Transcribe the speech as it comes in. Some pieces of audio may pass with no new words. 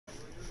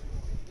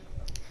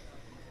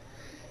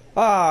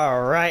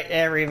Alright,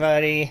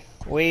 everybody.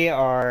 We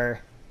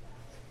are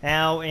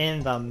now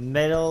in the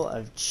middle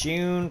of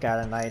June.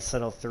 Got a nice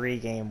little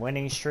 3-game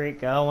winning streak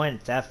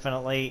going.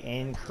 Definitely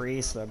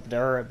increase the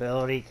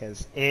durability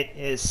because it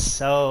is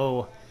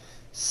so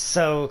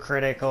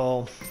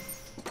critical.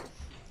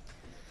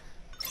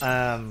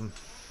 Yeah,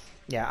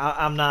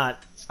 I'm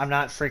not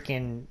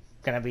freaking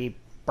gonna be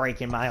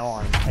breaking my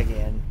arm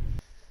again.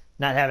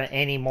 Not having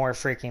any more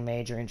freaking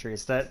major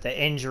injuries. The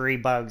injury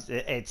bugs,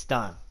 it's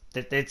done.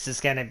 It's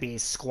just gonna be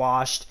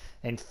squashed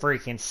and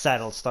freaking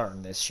settled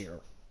starting this year.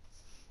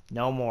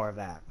 No more of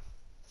that.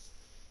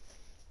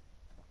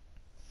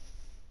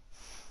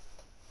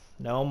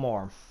 No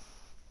more.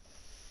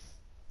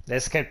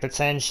 This could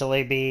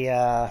potentially be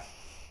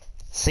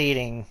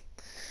seeding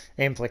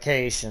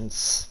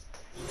implications.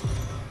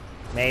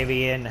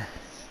 Maybe in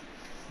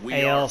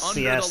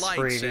ALCS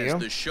preview. As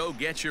the show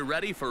gets you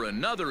ready for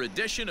another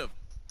edition of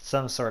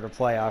some sort of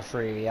playoff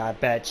preview. I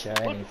bet you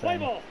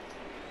anything.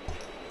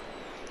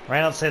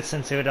 Reynolds hits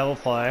into a double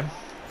play.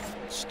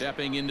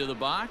 Stepping into the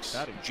box,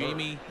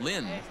 Jamie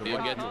Lynn.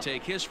 He'll get to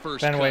take his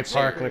first Fenway cut.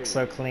 Park looks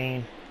so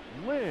clean.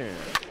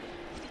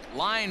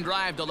 Line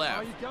drive to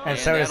left. And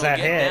so is that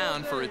hit.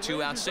 Down for a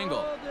 2-out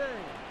single.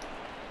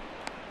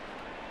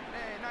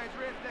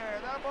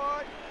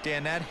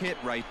 Dan, that hit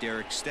right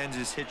there extends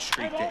his hit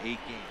streak to 8 games.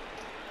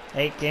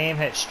 8-game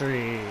hit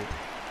streak.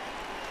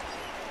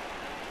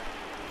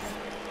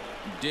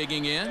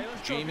 Digging in,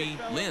 Jamie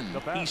Lynn.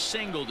 He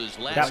singled his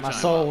last Got my time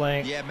soul up.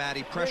 link. Yeah,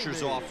 Matty,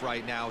 pressure's off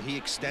right now. He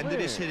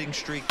extended his hitting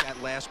streak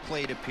that last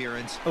plate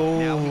appearance. Ooh.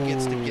 Now he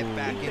gets to get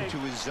back into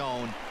his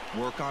zone,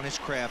 work on his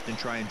craft, and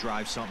try and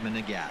drive something in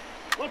the gap.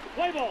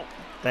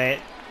 They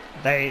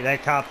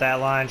caught that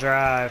line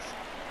drive.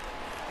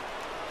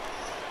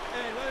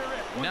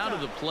 Now to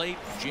the plate,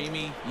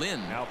 Jamie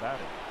Lynn. Now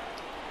batting,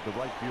 the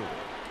right fielder,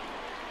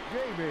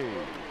 Jamie.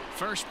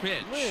 First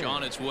pitch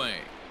on its way.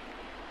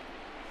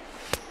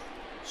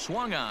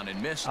 Swung on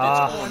and missed. It's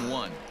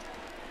 0-1.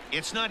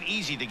 It's not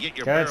easy to get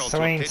your Good barrel to a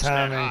swing, pitch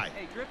that Tommy. high.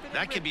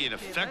 That could be an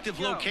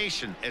effective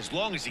location as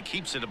long as he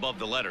keeps it above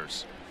the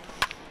letters.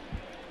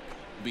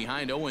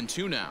 Behind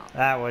 0-2 now.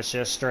 That was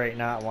just straight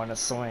not want to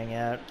swing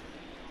it.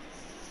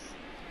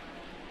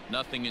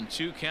 Nothing in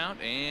 2 count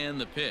and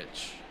the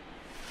pitch.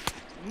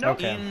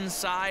 Okay.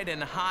 Inside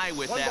and high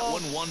with that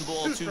one. 1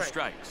 ball, 2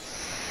 strikes.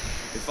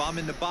 If I'm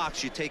in the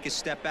box, you take a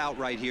step out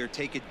right here.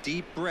 Take a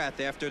deep breath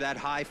after that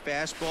high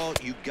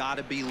fastball. You got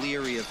to be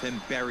leery of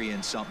him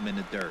burying something in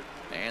the dirt.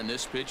 And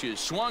this pitch is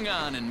swung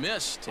on and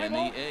missed in the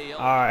AL.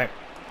 All right.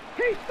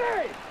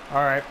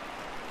 All right.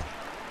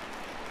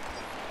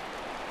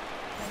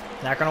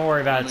 Not gonna worry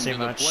about it too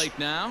much. The plate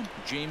now,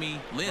 Jamie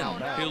Lynn.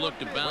 He'll look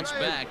to bounce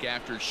back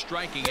after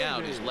striking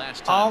out his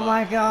last Oh time.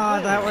 my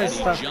God, that was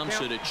and the... he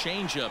jumps at a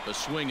changeup, a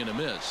swing and a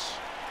miss.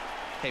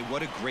 Hey,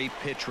 what a great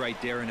pitch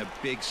right there in a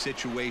big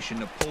situation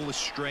to pull a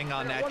string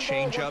on that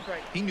changeup.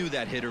 He knew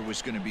that hitter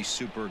was going to be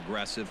super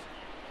aggressive.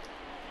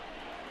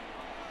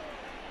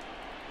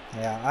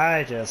 Yeah,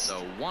 I just...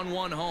 The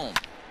 1-1 home.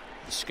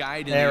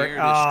 Skied in There, the air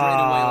to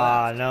straightaway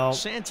left. no.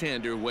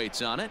 Santander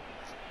waits on it.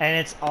 And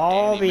it's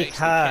all and he makes the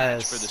catch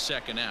because for the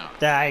second out.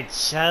 that I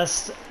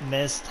just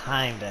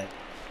mistimed it.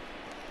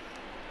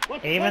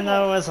 Even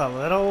though it was a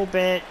little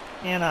bit,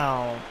 you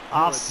know,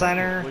 off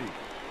center,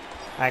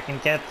 I can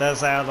get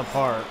those out of the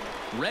park.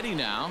 Ready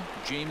now,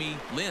 Jamie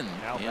Lynn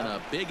in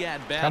a big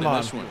at-bat in Come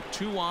on. this one.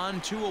 2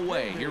 on, 2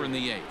 away here in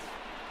the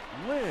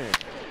 8th.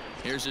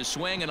 Here's a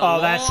swing and a Oh,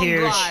 long that's huge.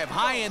 drive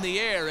high in the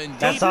air and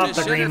That's deep off to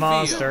the center Green field.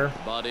 Monster.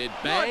 But it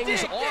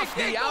bangs off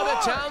the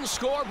out-of-town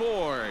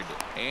scoreboard.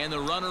 And the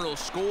runner will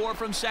score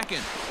from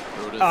second.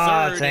 Through to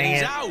third, dang and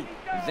he's it. out.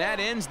 That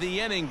ends the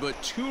inning,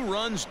 but 2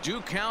 runs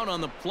do count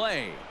on the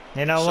play.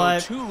 You know so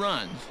what? 2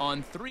 runs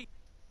on 3.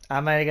 I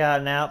might have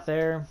gotten out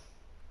there.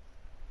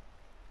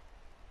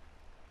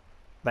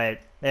 But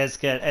it's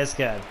good. It's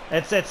good.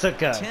 It's a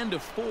good.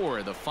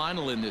 10-4, the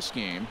final in this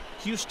game.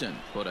 Houston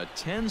put a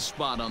 10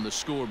 spot on the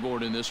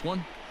scoreboard in this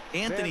one.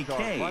 Anthony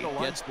Kay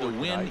gets the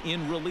win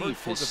in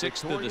relief, his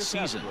 6th of the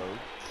season.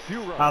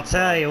 I'll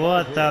tell you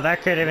what, though,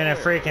 that could have been a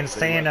freaking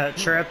stand-up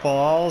triple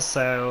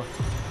also.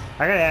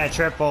 I could have had a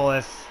triple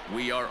if...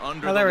 We are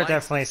under Well, there were lights.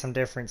 definitely some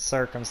different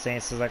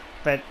circumstances, like,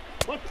 but...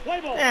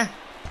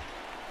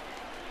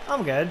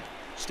 I'm good.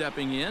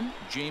 Stepping in,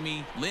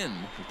 Jamie Lynn,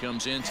 who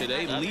comes in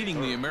today leading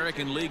the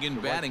American League in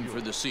batting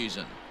for the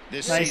season.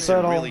 This Nice season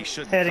little really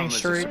shouldn't hitting come as a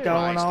streak surprise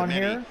going to on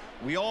many. here.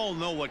 We all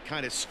know what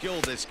kind of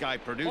skill this guy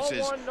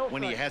produces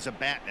when he has a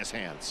bat in his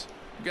hands.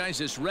 Guys,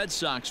 this Red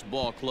Sox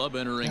ball club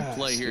entering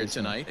play here excuse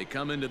me. tonight. They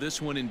come into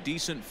this one in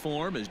decent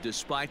form as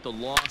despite the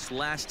loss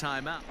last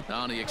time out.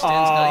 Now he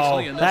extends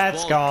nicely and this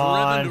that's ball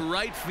gone. driven to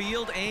right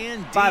field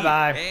and deep.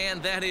 Bye-bye.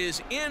 And that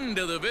is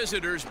into the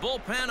visitors'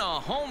 bullpen, a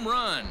home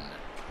run.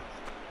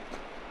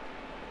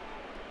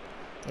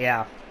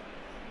 Yeah.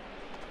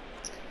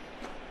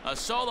 A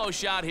solo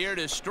shot here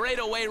to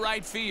straightaway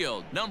right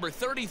field. Number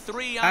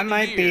 33 on I the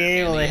might be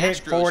year, able and to the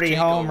hit Astros 40 take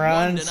a home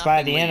runs 1-0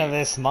 by the end of lead.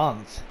 this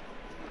month.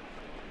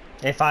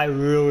 If I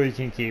really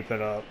can keep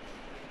it up.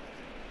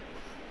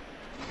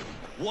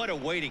 What a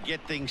way to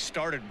get things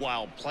started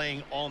while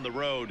playing on the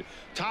road.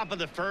 Top of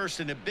the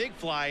first and a big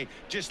fly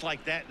just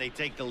like that, and they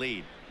take the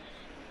lead.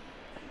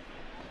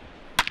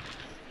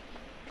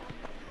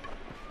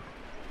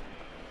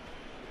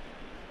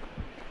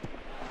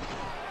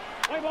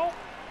 Play ball.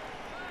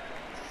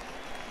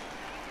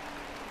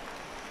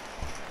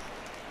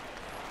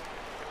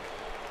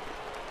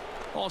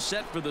 All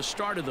set for the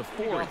start of the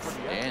fourth.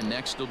 And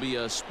next will be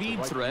a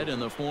speed threat in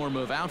the form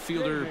of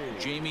outfielder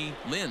Jamie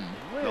Lynn.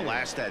 The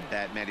last at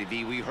bat, Matty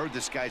V, we heard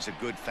this guy's a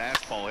good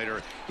fastball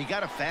hitter. He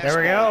got a fastball, there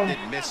we go.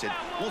 Didn't miss it.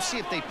 We'll see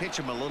if they pitch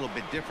him a little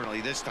bit differently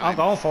this time. I'm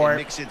going for it.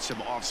 Mix in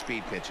some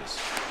off-speed pitches.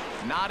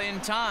 Not in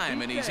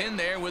time, and he's in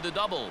there with a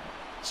double.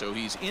 So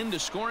he's into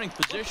scoring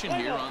position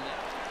here on that.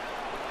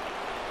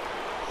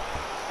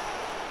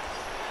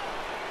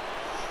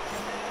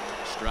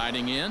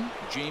 Striding in,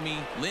 Jamie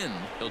Lynn.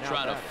 He'll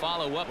try to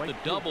follow up the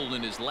double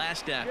in his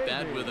last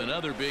at-bat with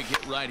another big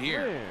hit right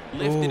here.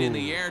 Lifted in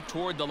the air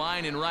toward the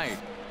line and right.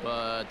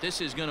 But this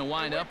is going to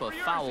wind up a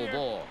foul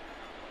ball.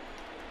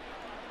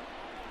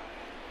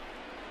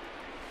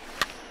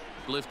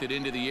 Lifted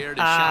into the air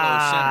to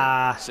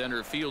shallow center.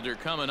 Center fielder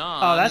coming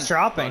on. Oh, that's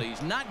dropping. But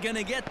he's not going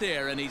to get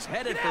there, and he's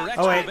headed for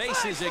extra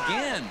bases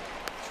again.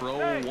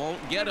 Throw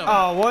won't get him.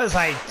 Oh, what was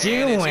I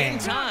doing? And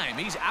it's in time.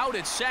 He's out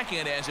at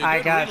second as a good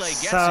I got relay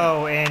gets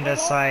so him.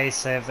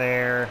 indecisive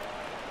there.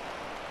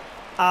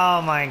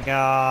 Oh my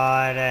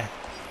god.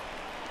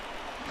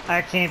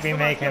 I can't be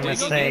making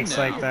mistakes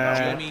like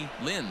that. Jamie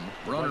Lynn,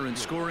 runner in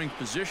scoring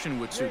position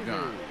with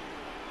Sugan.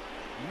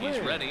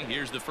 He's ready.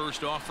 Here's the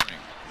first offering.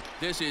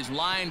 This is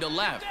line to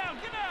left.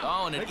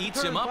 Oh, and it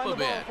eats him up a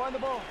bit.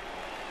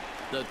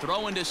 The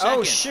throw into second.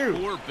 Oh, shoot.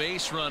 Poor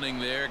base running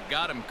there.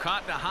 Got him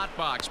caught in a hot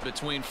box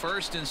between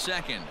first and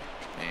second.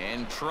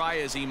 And try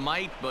as he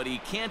might, but he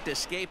can't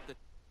escape the...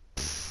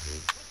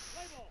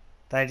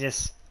 I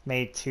just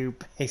made two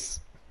base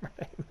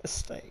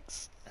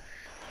mistakes.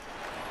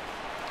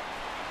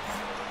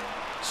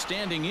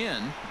 Standing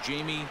in,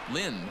 Jamie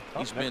Lynn.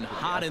 He's been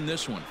hot in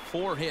this one.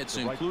 4 hits,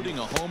 including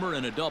a homer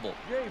and a double.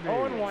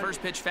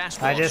 First pitch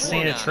fastball. I just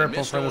need a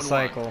triple for the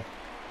cycle.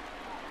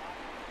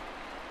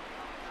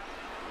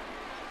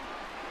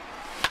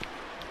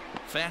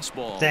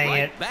 Fastball Dang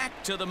right it.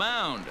 back to the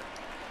mound.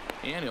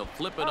 And he'll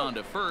flip it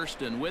onto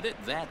first, and with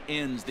it, that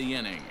ends the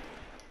inning.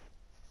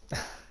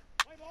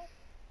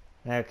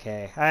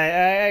 Okay,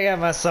 I got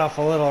myself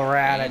a little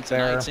erratic And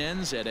there. tonight's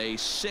ends at a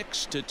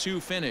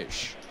 6-2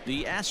 finish.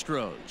 The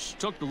Astros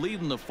took the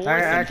lead in the fourth I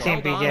and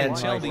can't be held on getting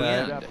until like the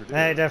that. end.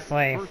 I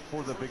definitely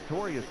was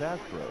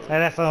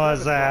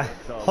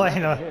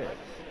playing a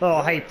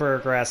little hyper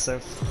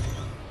aggressive.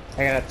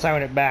 I gotta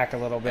tone it back a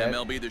little bit.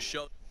 MLB The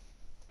Show.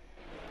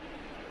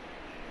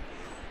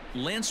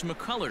 Lance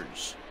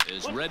McCullers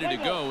is ready to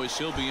go as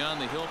he'll be on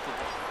the hill for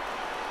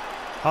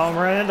home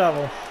run and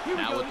double.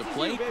 now at the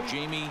plate,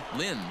 Jamie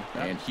Lynn.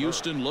 And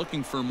Houston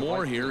looking for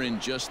more here in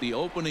just the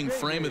opening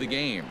frame of the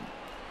game.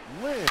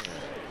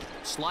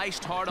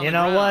 Sliced hard on You the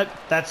know ground.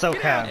 what? That's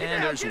okay.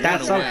 And there's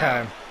That's one away.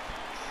 okay.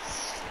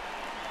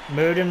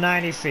 Moved him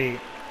 90 feet.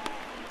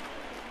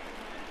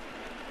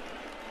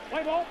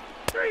 Play ball.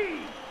 3.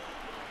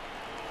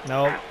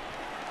 Nope.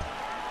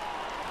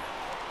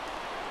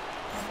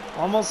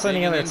 Almost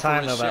any other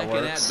time though that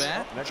works.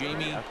 At bat,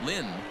 Jamie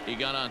Lynn. He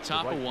got on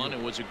top of one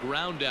and was a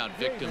ground out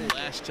victim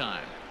last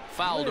time.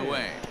 Fouled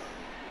away.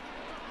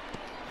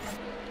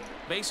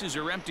 Bases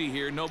are empty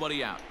here,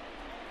 nobody out.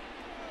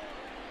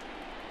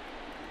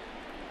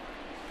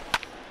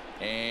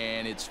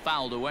 And it's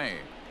fouled away.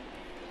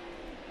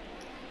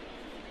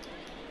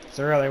 It's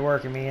really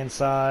working me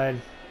inside.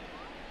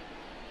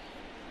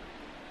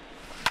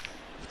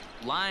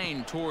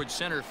 Line towards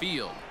center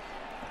field.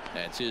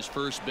 That's his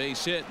first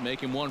base hit, make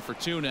him 1 for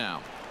 2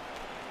 now.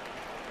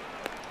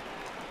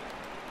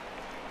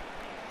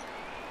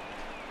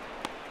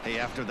 Hey,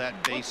 after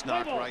that base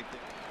knock right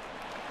there.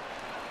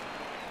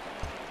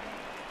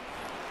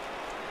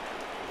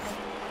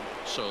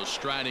 So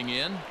striding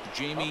in,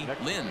 Jamie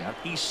Lynn.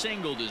 He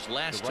singled his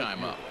last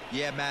time up.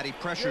 Yeah, Matty,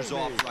 pressure's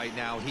off right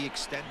now. He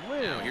extended.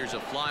 Now here's a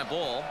fly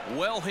ball,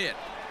 well hit.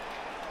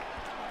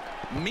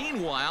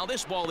 Meanwhile,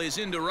 this ball is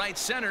into right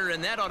center,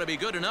 and that ought to be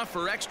good enough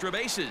for extra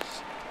bases.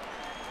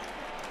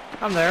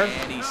 I'm there.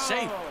 And he's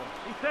safe.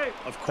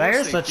 Of course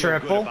There's they the feel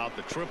triple. good about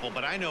the triple,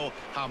 but I know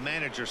how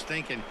managers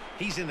thinking.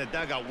 He's in the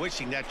dugout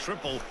wishing that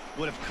triple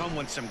would have come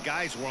when some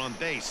guys were on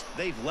base.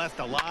 They've left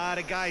a lot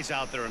of guys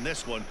out there in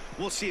this one.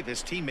 We'll see if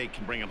his teammate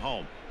can bring him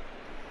home.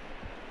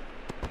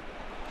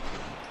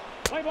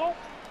 Play ball.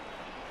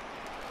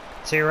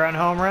 2-run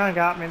home run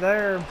got me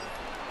there.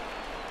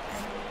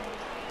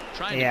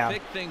 Trying to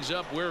pick things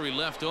up where we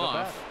left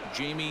off.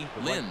 Jamie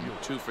Lynn,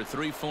 2 for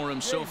 3 for him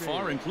so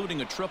far,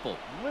 including a triple.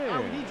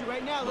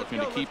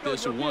 Looking to keep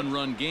this a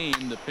 1-run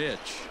game. The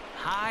pitch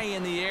high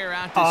in the air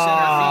out to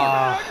center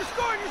field. You're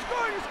scoring.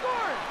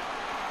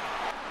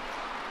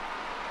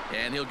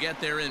 And he'll get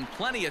there in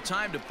plenty of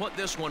time to put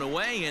this one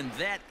away, and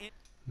that.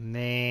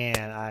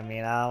 Man, I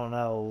mean, I don't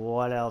know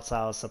what else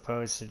I was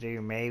supposed to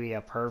do. Maybe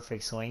a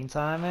perfect swing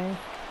timing?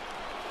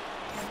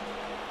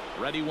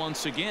 Ready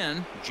once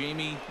again,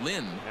 Jamie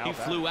Lynn. He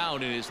flew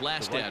out in his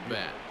last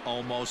at-bat.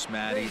 Almost,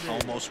 Matty.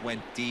 Almost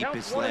went deep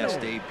his last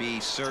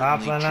AB. Certainly Top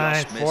of the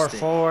ninth, just missed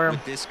 4-4. it.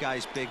 With this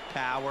guy's big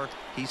power,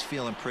 he's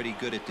feeling pretty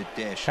good at the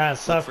dish. Kind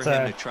of Look tough for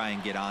him to to try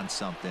and get on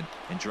something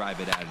and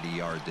drive it out of the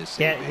yard this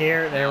get AB.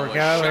 here. There we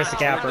Now a go. There's the shot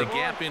capper. toward the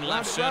gap in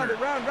left center.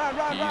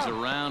 He's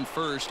around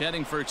first,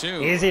 heading for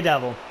 2. Easy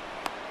double.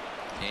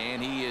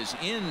 And he is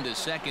into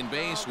second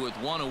base with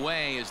 1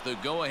 away as the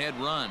go-ahead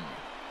run.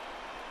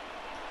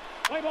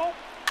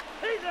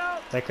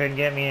 They couldn't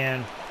get me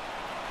in.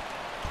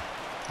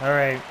 All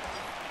right,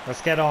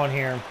 let's get on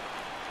here.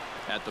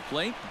 At the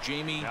plate,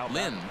 Jamie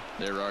Lynn.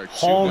 There are 2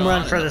 Home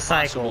run gone for and a the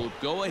cycle. possible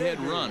go-ahead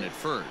run at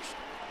first.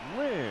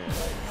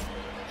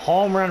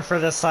 Home run for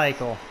the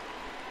cycle.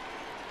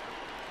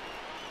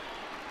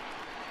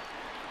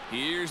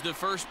 Here's the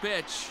first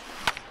pitch.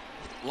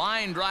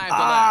 Line drive to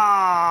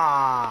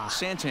Ah! left.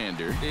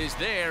 Santander is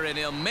there, and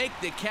he'll make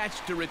the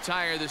catch to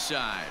retire the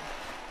side.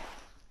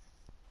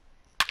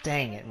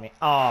 Dang it, me.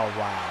 Oh,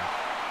 wow.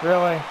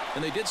 Really?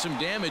 And they did some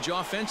damage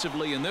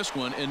offensively in this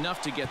one,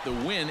 enough to get the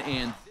win.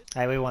 And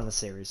Hey, we won the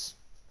series.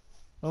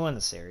 We won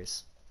the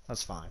series.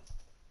 That's fine.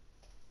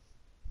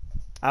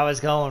 I was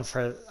going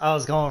for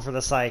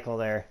the cycle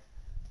there.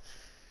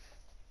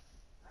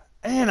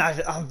 And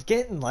I'm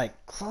getting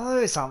like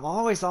close. I'm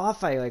always off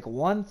by like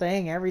one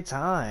thing every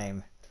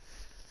time.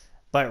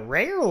 But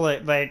rarely,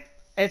 but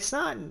it's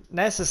not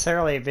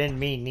necessarily been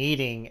me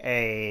needing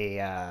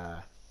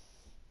a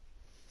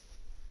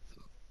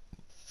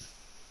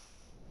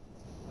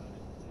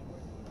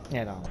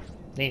you know,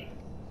 need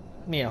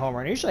a home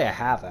run. Usually I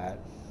have that.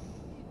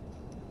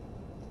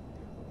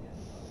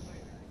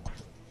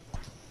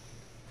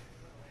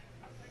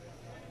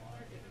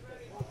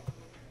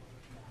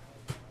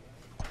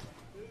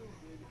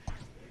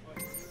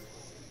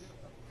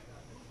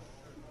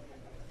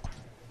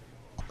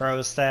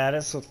 Bro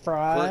status with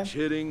Fry. Clutch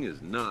hitting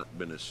has not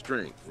been a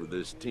strength for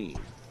this team,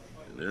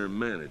 and their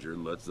manager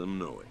lets them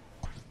know it.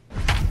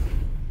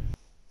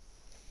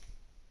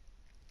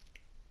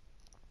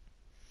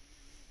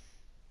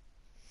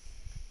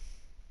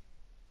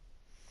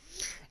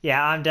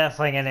 Yeah, I'm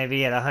definitely going to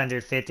be at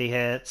 150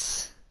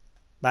 hits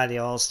by the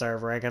All-Star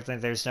break. I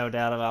think there's no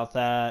doubt about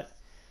that.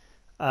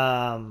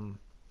 Oh,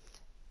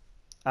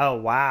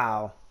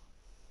 wow.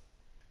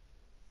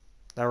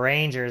 The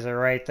Rangers are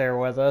right there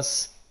with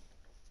us.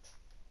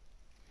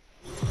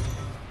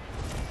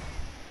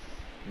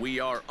 we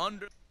are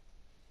under.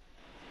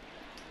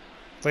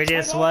 We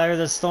just weather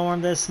the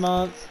storm this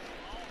month.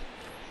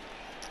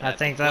 I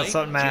think that's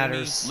what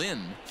matters. Jamie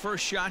Lynn,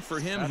 first shot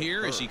for him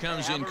here as he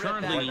comes in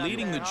currently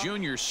leading the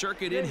junior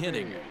circuit in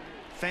hitting.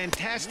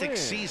 Fantastic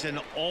season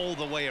all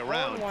the way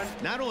around.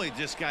 Not only did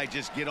this guy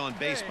just get on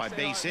base by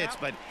base hits,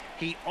 but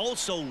he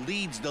also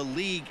leads the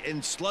league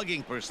in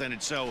slugging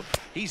percentage, so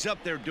he's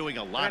up there doing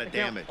a lot of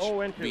damage.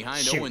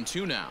 Behind Shoot.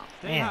 0-2 now.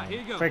 Damn,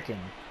 freaking.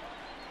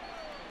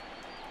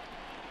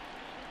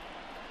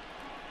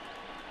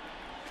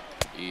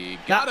 He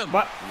got him.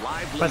 What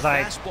Lively was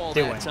I fastball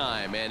doing? that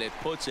time, and it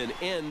puts an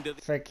end to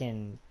the.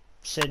 Freaking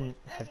shouldn't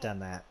have done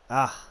that.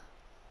 Ah,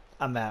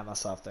 I'm mad at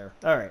myself there.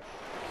 All right.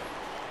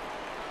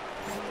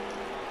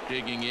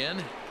 Digging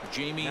in,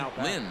 Jamie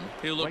Lynn.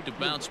 He'll look to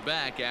bounce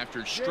back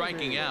after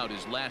striking out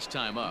his last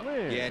time up.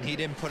 Yeah, and he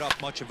didn't put up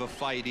much of a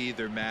fight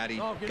either, Matty.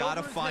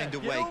 Gotta find a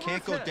way.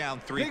 Can't go down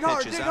 3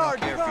 pitches. I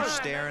don't care if you're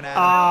staring at him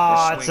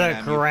Oh, or it's swinging a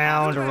at him. You have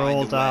ground to find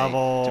rule a way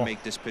double. to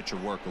make this pitcher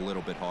work a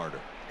little bit harder.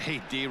 Hey,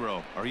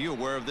 D-Row, are you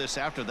aware of this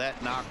after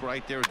that knock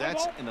right there?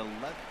 That's an 11.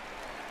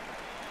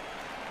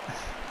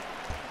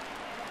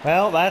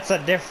 Well, that's a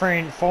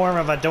different form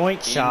of a doink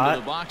Into shot.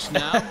 the box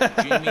now,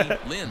 Jamie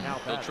Lynn.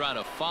 He'll try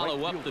to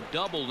follow up the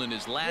double in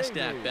his last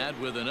at-bat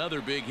with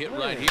another big hit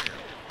right here.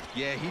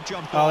 Yeah, he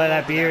jumped Oh, all that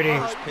over beauty.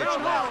 first pitch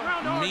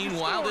left.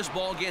 Meanwhile, this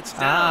ball gets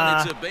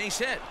down. It's a base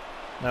hit.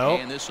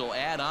 Nope. And this will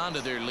add on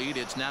to their lead.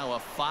 It's now a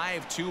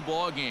 5-2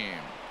 ball game.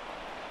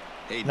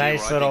 Hey,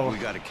 Nice D-Row, I little think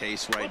we got a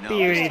case right now.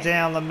 Beauty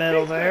down the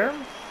middle there.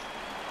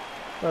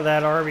 For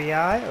that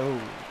RBI.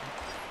 Oh.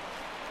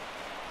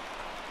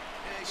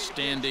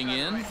 Standing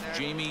in,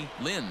 Jamie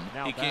Lynn.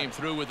 He came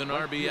through with an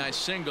RBI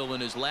single in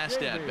his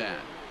last at-bat.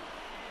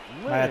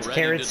 That's Ready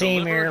carrot to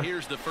team deliver. here.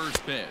 Here's the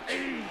first pitch.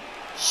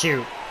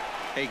 Shoot.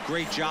 Hey,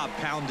 great job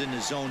pounding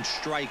his zone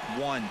strike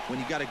one. When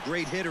you got a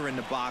great hitter in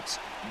the box,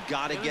 you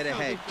got to get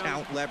ahead.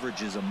 Count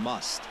leverage is a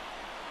must.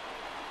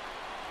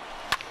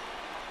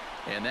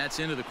 And that's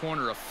into the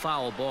corner, a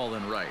foul ball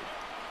in right.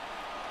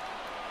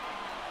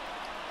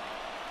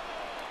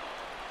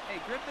 Hey,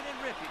 grip it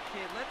and rip it,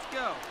 kid. Let's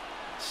go.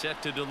 Set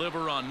to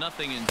deliver on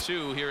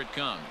 0-2. Here it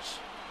comes.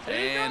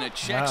 And a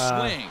check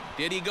swing.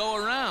 Did he go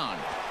around?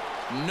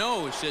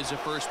 No, says the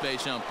first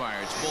base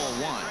umpire. It's ball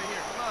one. Right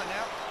here. Come on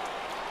now.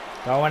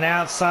 Going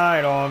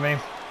outside on me.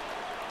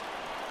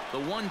 The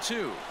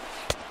 1-2.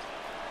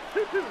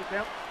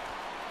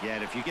 Yeah,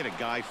 and if you get a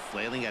guy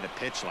flailing at a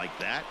pitch like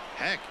that,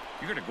 heck,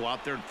 you're going to go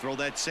out there and throw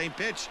that same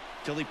pitch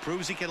till he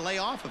proves he can lay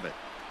off of it.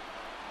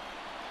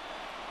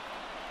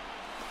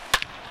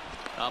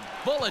 A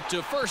bullet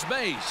to first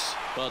base.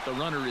 but the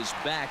runner is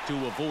back to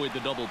avoid the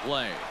double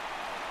play.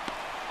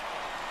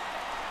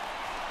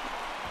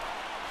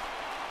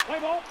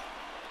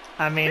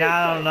 I mean,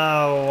 I don't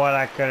know what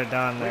I could have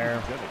done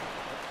there.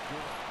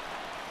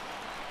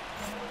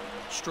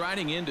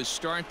 Striding in to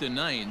start the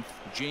ninth,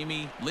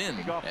 Jamie Lynn,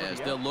 as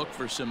they'll look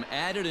for some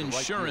added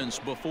insurance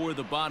before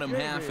the bottom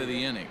half of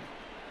the inning.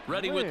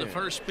 Ready with the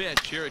first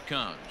pitch. Here it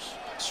comes.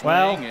 Swing,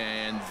 well,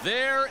 and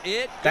there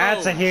it goes.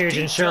 That's a huge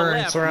Deep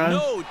insurance run.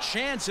 No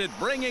chance at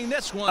bringing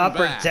this one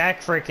Upper back.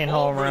 deck freaking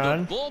home Over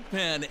run. the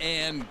bullpen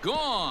and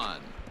gone.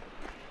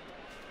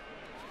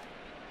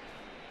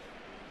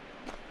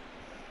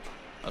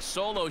 A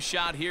solo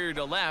shot here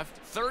to left.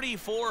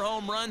 34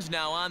 home runs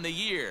now on the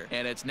year,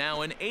 and it's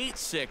now an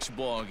 8-6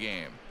 ball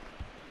game.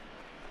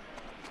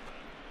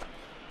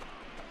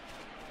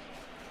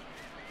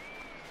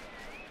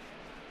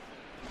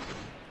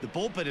 The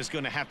bullpen is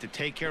going to have to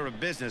take care of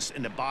business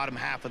in the bottom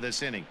half of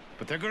this inning,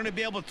 but they're going to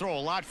be able to throw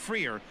a lot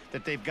freer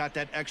that they've got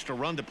that extra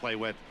run to play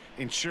with.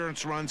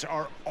 Insurance runs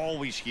are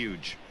always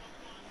huge.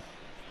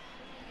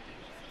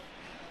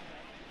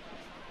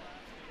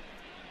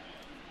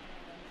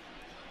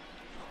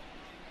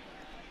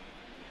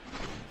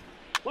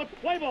 Let's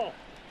play ball.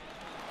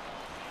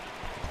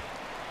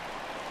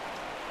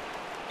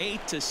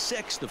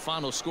 8-6 the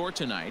final score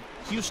tonight.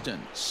 Houston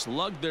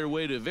slugged their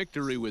way to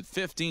victory with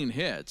 15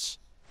 hits.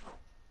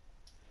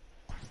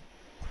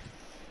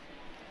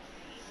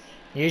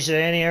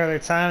 Usually any other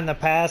time in the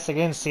past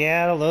against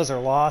Seattle, those are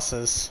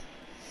losses.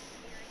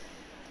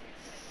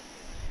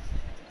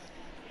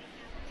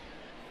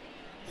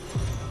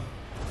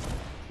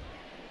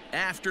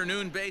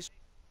 Afternoon base.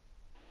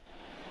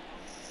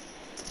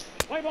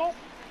 Play ball.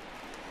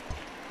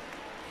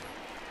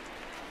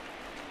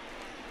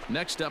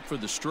 Next up for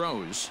the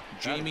Stros,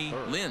 Jamie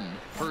Lynn.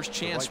 First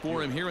chance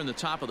for him here in the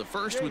top of the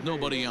first with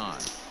nobody on.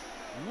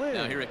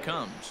 Now here it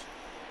comes.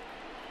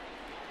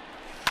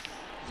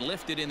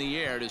 Lifted in the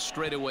air to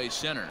straightaway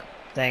center.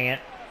 Dang it.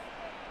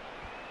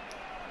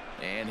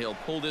 And he'll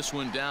pull this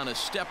one down a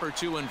step or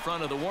two in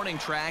front of the warning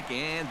track,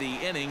 and the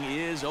inning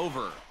is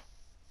over.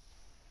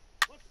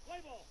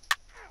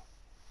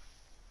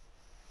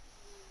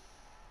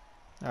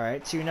 All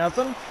right,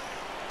 2-0.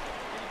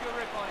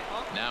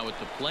 Now at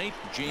the plate,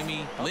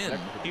 Jamie Lynn.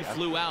 He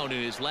flew out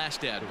in his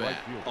last at-bat.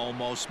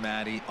 Almost,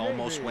 Matty.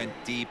 Almost went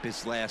deep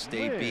his last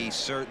AB.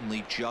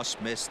 Certainly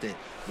just missed it.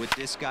 With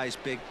this guy's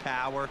big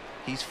power,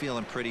 he's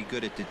feeling pretty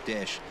good at the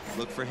dish.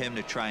 Look for him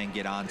to try and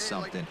get on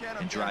something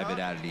and drive it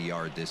out of the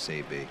yard this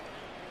AB.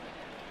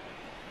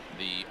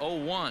 The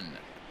 0-1.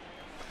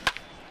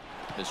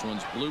 This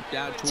one's blooped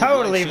out to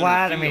Totally right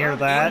Vladimir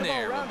that. In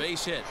there, a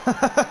base hit.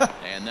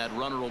 And that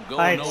runner will go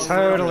I no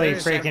totally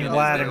further. freaking There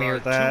Vladimir are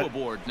that. two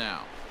aboard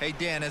now. Hey,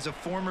 Dan, as a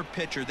former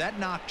pitcher, that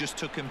knock just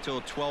took him to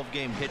a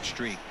 12-game hit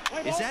streak.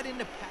 Is that in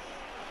the past?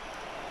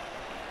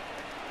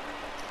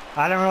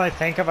 I don't really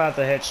think about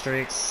the hit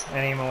streaks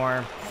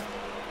anymore.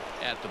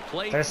 At the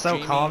plate, They're so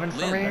Jamie common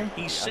for Lynn. me.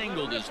 He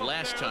singled his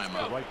last time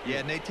up. Yeah,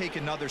 and they take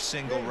another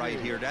single right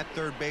here. That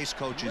third base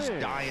coach is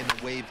dying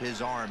to wave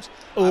his arms.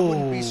 I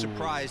wouldn't be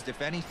surprised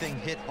if anything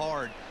hit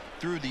hard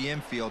through the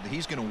infield.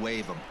 He's going to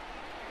wave them.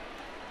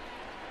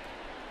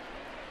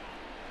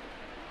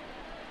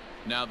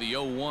 Now the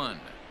 0-1.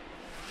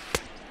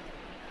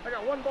 I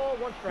got 1 ball,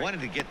 1 strike.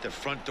 Wanted to get the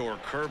front door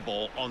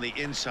curveball on the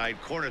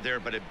inside corner there,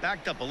 but it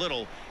backed up a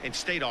little and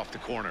stayed off the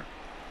corner.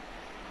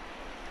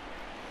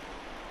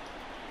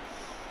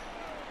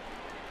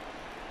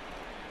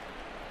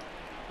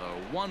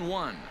 The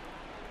 1-1.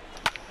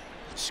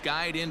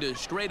 Skied into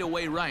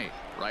straightaway right.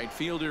 Right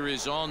fielder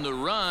is on the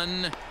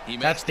run. He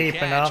makes That's the deep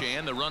catch, enough.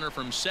 and the runner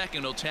from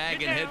second will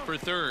tag and head for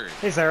third.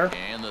 He's there.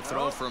 And the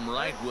throw from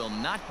right will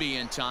not be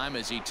in time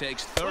as he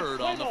takes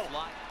third on the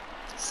fly.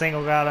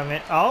 Single got him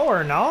in. Oh,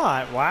 or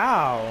not.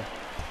 Wow.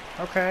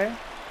 Okay.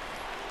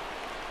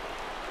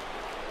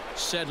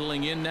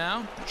 Settling in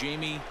now,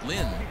 Jamie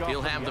Lynn.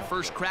 He'll have the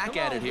first crack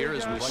at it here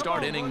as we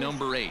start inning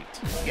number 8.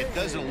 It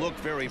doesn't look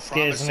very Gives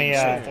promising me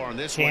so a far in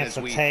this one chance as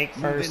to we take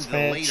move first into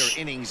the later pitch.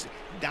 innings.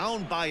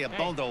 Down by a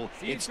bundle,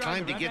 it's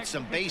time to get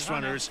some base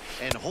runners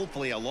and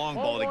hopefully a long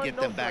ball to get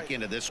them back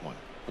into this one.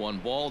 1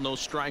 ball, no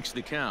strikes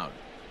to count.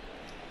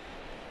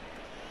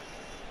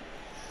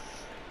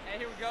 Hey,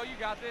 here we go. You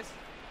got this.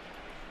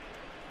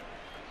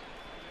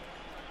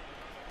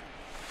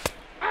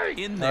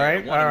 In All there,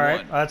 right. 1 All and right.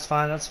 1. That's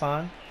fine. That's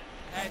fine.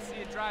 Hey, see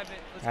you drive it.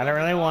 Let's I go, don't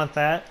really big dog. want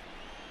that.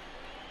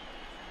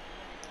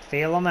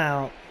 Feel him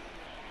out.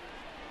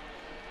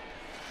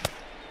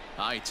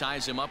 He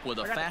ties him up with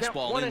a I got to count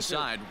fastball 1 and 2.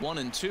 inside,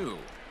 1-2.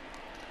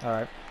 All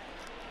right.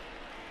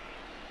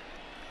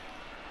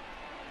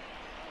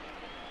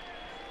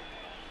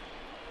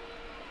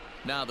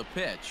 Now the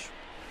pitch.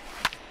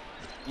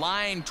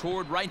 Line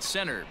toward right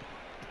center.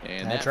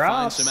 And That that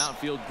drops. finds some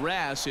outfield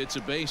grass. It's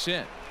a base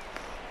hit.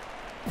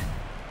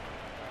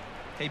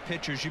 Hey,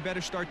 pitchers, you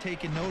better start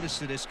taking notice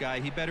of this guy.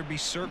 He better be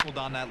circled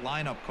on that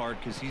lineup card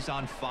because he's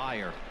on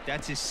fire.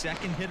 That's his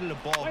second hit of the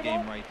ball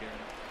game right there.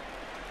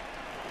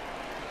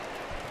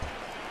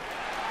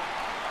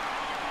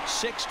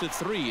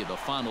 6-3 the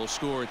final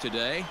score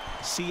today.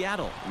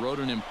 Seattle rode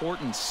an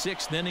important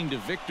 6th inning to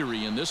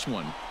victory in this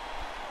one.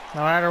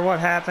 No matter what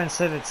happens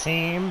to the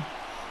team,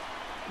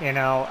 you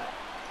know,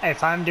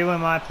 if I'm doing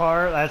my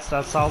part,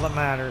 that's all that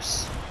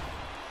matters.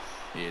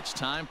 It's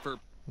time for...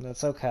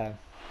 That's okay.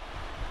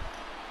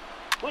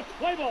 Let's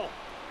play ball.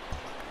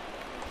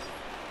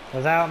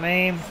 Without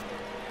me,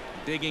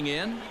 Digging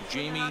in,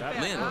 Jamie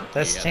Lynn.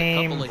 This He had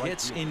team a couple of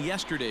hits in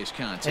yesterday's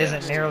contest.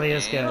 isn't nearly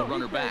as And good. the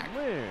runner back.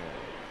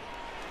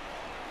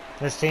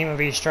 this team would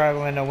be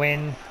struggling to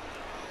win.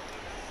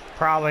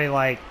 Probably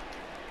like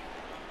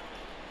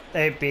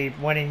they'd be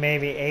winning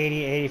maybe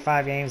 80,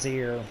 85 games a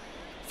year.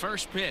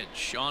 First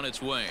pitch on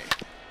its way.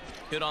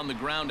 Hit on the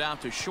ground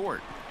out to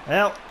short.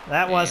 Well,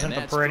 that wasn't And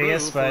the that's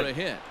prettiest, through for but a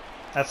hit.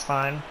 that's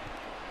fine.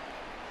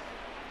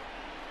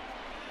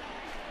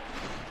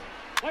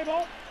 Play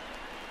ball.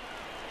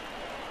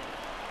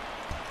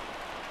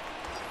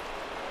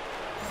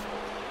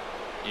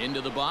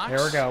 Into the box.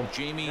 Here we go.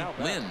 Jamie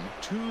Lynn.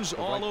 Twos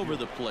all over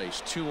the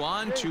place. 2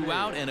 on, 2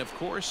 out, and of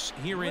course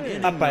here in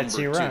inning Up by number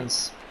 2 2.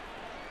 runs.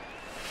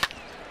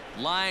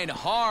 Line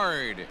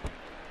hard.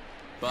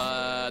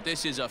 But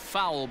this is a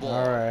foul ball.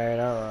 All right,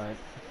 all right.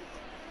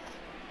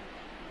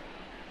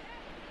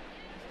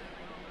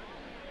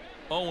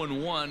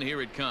 0-1,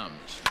 here it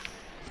comes.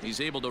 He's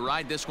able to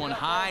ride this one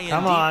high and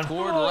Come deep on.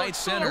 toward right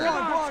center.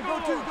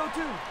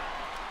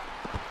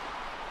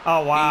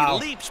 Oh, wow.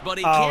 He leaps, but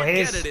he Oh, can't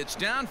he's- get it. It's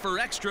down for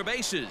extra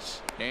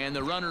bases. And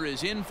the runner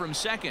is in from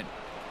second.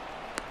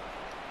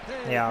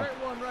 Yeah.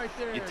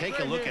 You take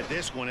a look at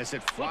this one as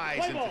it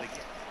flies into the...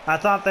 I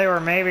thought they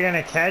were maybe going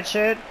to catch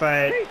it,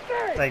 but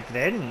they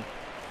didn't.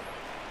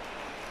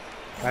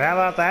 But how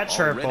about that All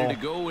triple? ready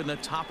to go in the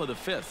top of the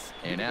 5th.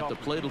 And at the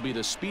plate will be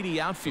the speedy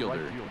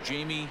outfielder,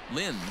 Jamie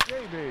Lynn.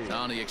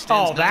 Downey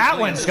extends Oh, that nicely, and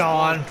one's this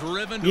ball gone.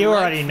 driven to You right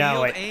already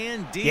know field it.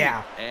 and deep.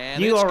 Yeah,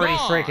 And you it's already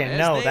gone freaking as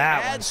know they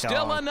that add one's still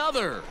gone.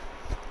 another.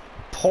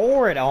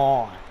 Pour it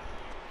on.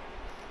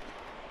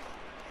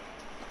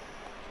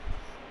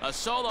 A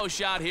solo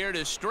shot here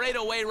to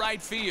straightaway right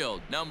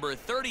field. Number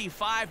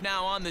 35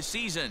 now on the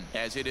season,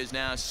 as it is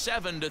now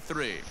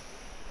 7-3.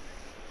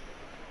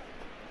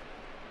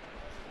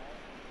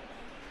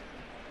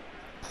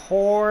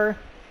 Pour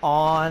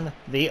on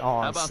the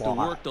How about the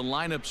onslaught. work the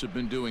lineups have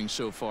been doing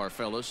so far,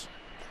 fellas?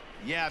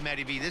 Yeah,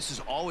 Matty V, this has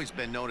always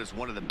been known as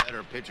one of the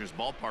better pitchers'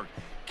 ballpark.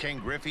 Ken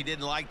Griffey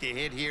didn't like to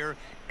hit here.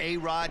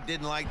 A-Rod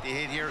didn't like to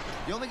hit here.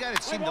 The only guy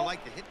that seemed to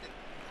like to hit...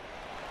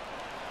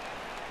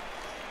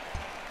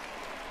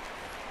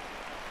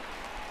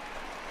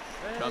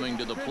 Coming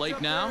to the plate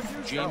now,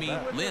 Jamie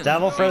Lynn.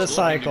 Double for the He's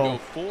looking to cycle. go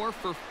 4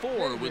 for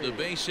 4 with a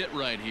base hit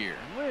right here.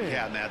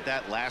 Yeah, Matt,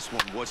 that last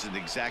one wasn't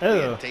exactly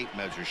Ew. a tape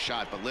measure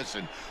shot, but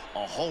listen,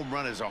 a home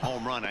run is a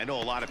home run. I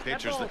know a lot of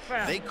pitchers, ball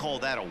foul. they call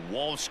that a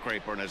wall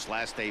scraper in his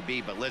last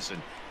AB, but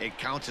listen, it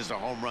counts as a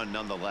home run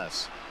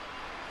nonetheless.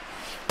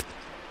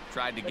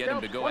 Tried to get him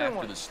to go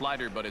after the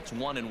slider, but it's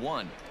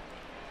 1-1.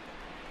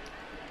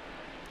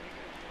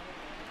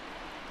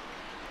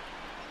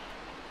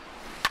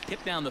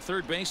 Hit down the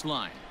third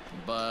baseline,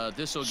 but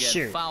this will get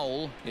Shoot.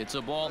 foul. It's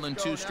a ball and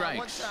 2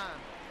 strikes.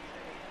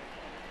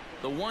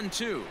 The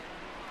 1-2.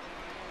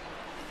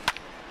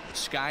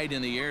 Skied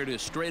in the air to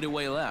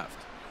straightaway left.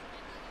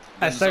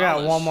 I still got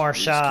Gonzalez one more is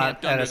shot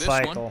camped at under a this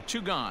cycle. one.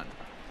 2 gone.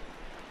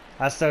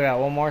 I still got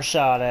one more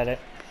shot at it.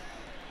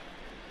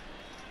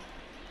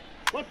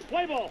 Let's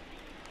play ball.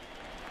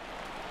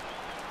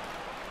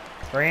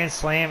 Grand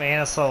slam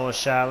and a solo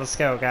shot. Let's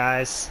go,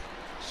 guys.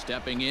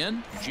 Stepping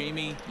in,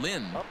 Jamie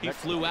Lynn. He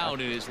flew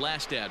out in his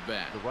last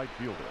at-bat. The right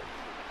fielder.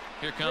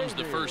 Here comes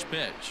the first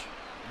pitch.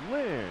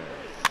 Lynn.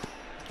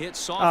 Hit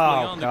softly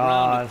Oh, on the ground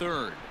God. to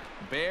third.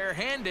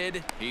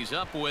 Barehanded. He's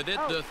up with it.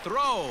 The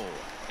throw.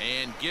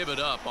 And give it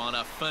up on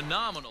a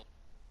phenomenal.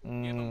 Give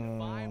him 5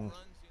 runs in.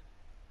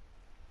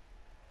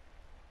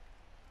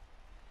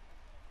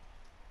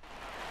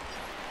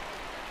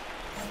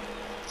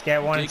 Let's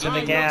get one into the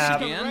Digging in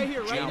gap. once again, Right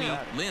here, right Jamie here.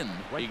 Lynn.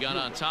 He got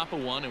on top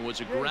of one and was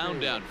a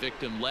ground out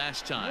victim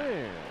last time.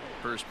 Lynn.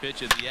 First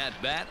pitch of the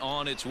at-bat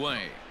on its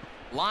way.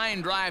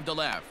 Line drive to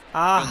left.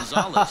 Ah.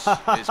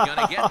 Gonzalez is going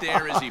to get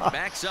there as he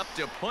backs up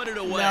to put it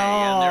away.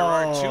 And there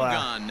are 2 No.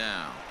 gone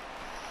now.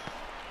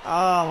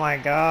 Oh my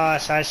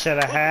gosh, I should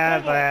have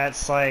had that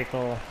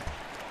cycle.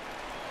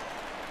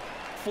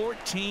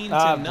 14-9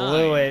 Ah,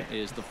 blew it.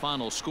 is the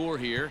final score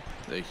here.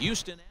 The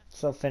Houston.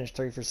 So finished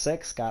 3 for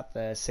 6, got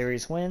the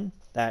series win.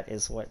 That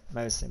is what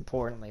most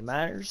importantly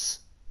matters.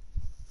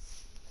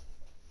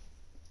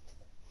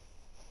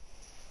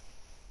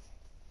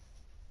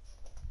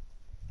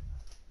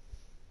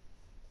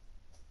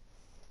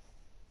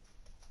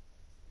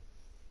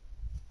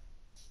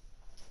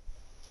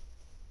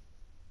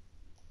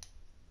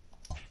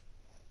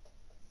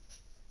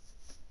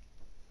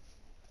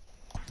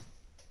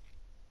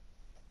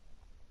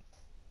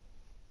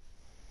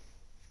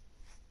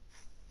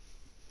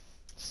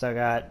 Still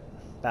got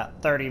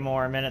about 30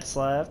 more minutes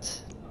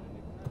left.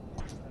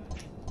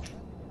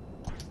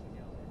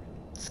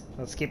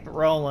 Let's keep it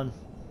rolling.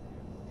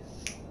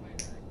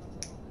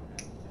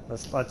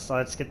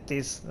 Let's get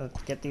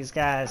these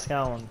guys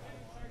going.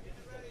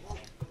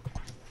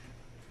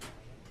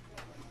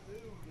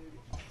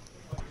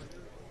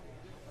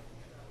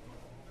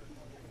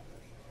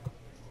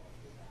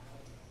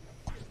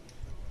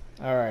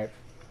 All right.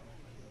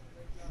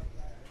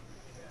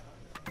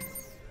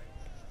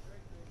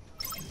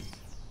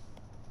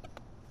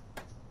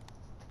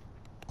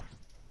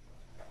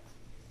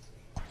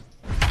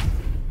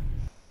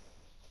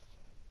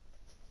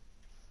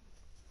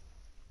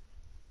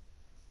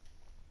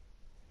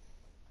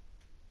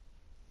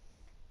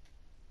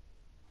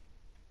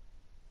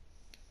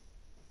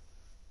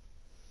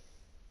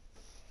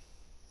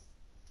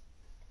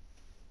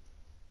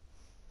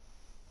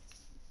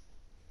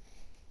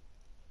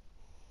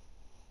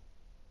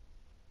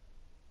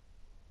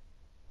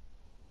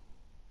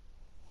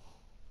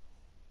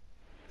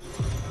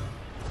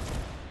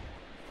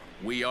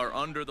 We are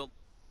under the...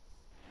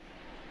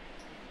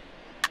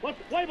 What's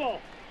the play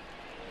ball?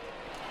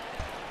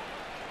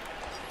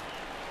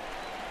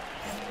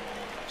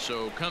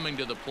 So coming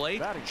to the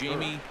plate,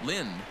 Jamie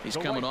Lynn. He's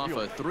coming off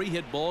a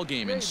 3-hit ball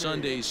game in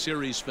Sunday's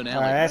series finale.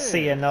 All right, I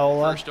see you,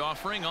 Nola. First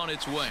offering on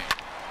its way.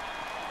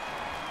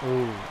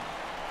 Ooh.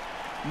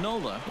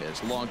 Nola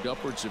has logged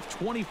upwards of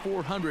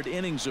 2,400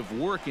 innings of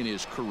work in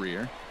his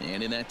career,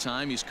 and in that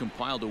time he's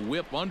compiled a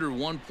whip under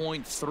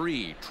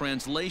 1.3.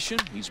 Translation,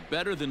 he's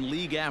better than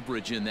league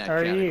average in that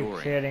category. Are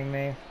you kidding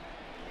me?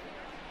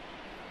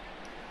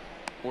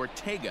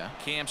 Ortega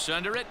camps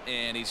under it,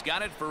 and he's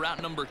got it for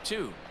out number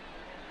 2.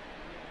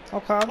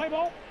 Okay. Play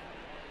ball.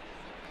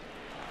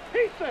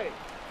 He's safe.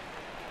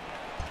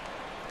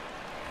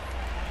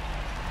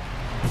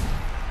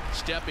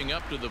 Stepping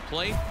up to the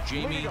plate,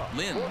 Jamie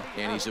Lynn,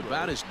 and he's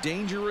about as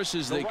dangerous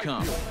as they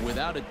come.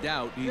 Without a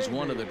doubt, he's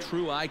one of the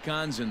true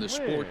icons in the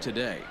sport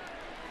today.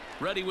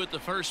 Ready with the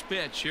first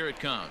pitch. Here it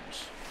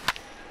comes.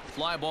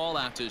 Fly ball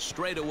out to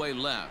straightaway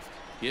left.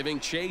 Giving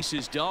chase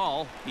is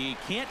Dahl. He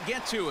can't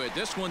get to it.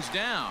 This one's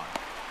down.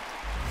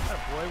 Oh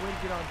boy, way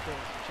to get on things.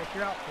 Check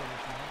your outfielders,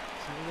 man.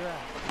 See where they're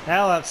at.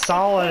 Hell, that's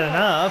solid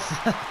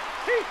enough.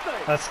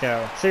 Let's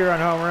go. 2-run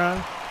home run.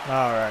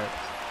 All right.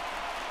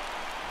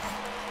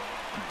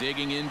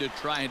 Digging in to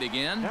try it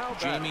again,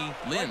 Jamie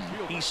Lynn.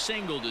 He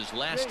singled his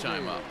last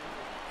time up.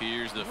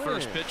 Here's the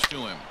first pitch to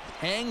him.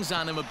 Hangs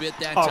on him a bit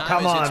that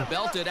time as it's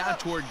belted out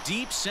toward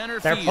deep center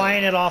field. They're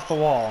playing it off the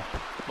wall.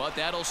 But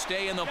that'll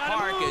stay in the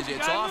park as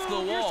it's off the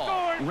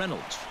wall.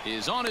 Reynolds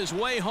is on his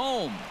way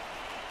home.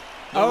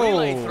 The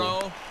relay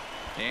throw,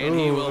 and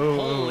he will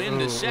pull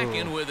into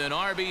second with an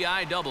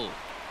RBI double.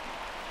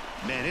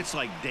 Man, it's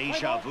like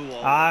deja vu.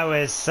 I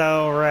was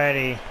so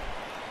ready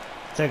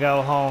to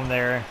go home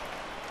there.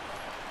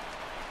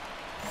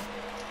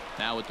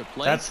 Now at the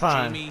plate, That's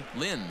fine. Jamie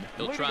Lynn.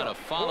 He'll try to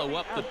follow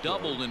up the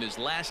double in his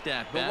last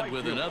at-bat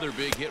with another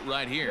big hit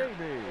right here.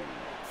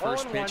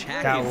 First pitch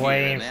hacking here,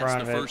 and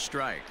that's the first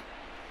strike.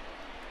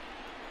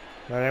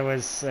 But it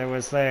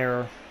was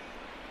there.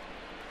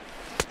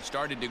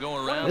 Started to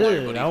go around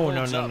there, but he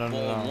holds up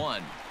ball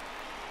 1.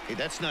 Hey,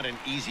 that's not an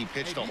easy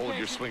pitch to hold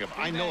your swing of.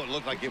 I know it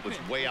looked like it was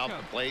way out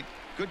the plate.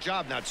 Good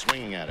job not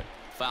swinging at it.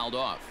 Fouled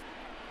off.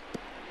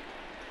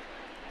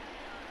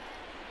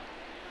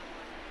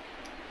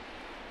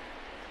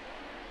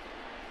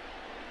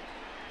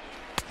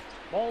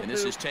 And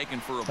this is taken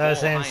for a ball.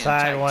 Those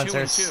inside ones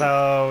are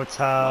so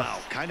tough. Wow,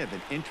 kind of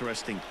an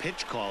interesting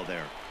pitch call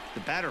there. The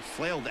batter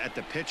flailed at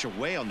the pitch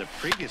away on the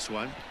previous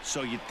one,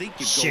 so you'd think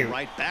you'd go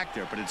right back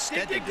there, but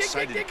instead they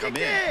decided to come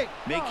in.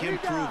 Make him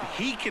prove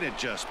he can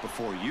adjust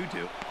before you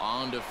do.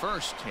 On to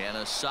first, and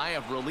a sigh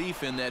of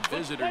relief in that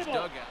visitor's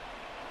dugout.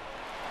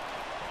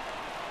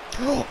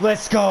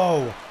 Let's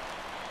go.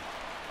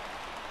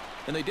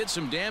 And they did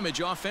some damage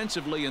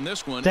offensively in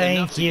this one. Thank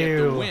enough to you.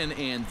 get the win,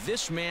 and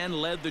this man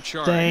led the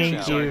charge.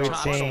 Thank you,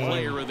 top team.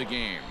 player of the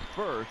game.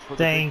 First for the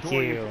Thank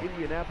victorious you.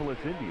 Indianapolis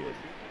Indians.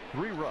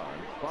 3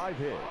 runs, 5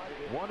 hits,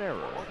 1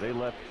 error. They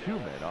left 2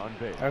 men on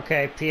base.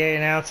 Okay, PA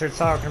announcer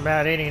talking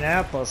about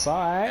Indianapolis. All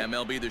right.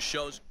 MLB The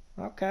Show's.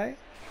 Okay.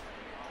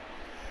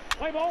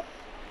 Play ball.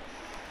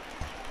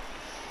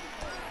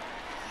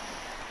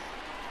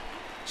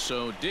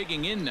 So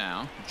digging in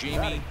now,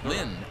 Jamie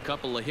Lynn. A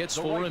couple of hits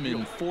for him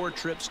in 4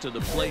 trips to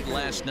the plate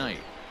last night.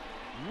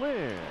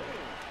 Lynn.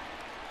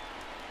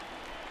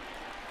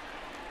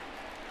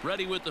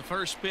 Ready with the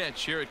first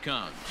pitch. Here it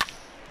comes.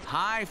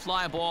 High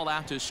fly ball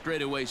out to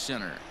straightaway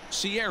center.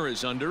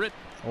 Sierra's under it.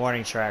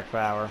 Warning track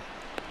power.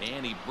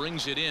 And he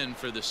brings it in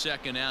for the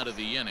second out of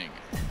the inning.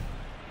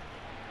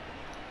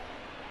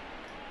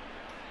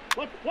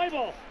 What's the play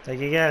ball? Like,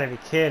 you gotta be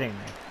kidding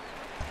me.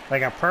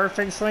 Like a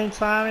perfect swing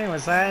timing?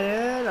 Was that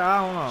it? I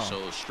don't know.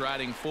 So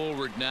striding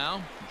forward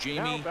now,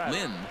 Jamie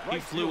Lynn. He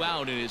flew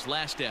out in his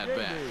last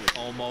at-bat.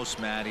 Almost,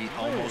 Matty.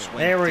 Almost went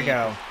There we deep.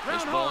 go.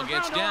 This ball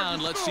gets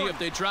down. Let's see if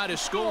they try to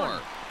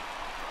score.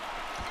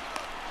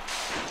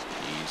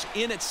 He's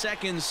in at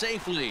second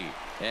safely.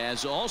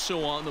 As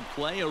also on the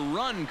play, a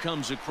run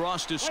comes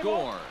across to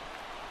score.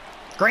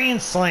 Grand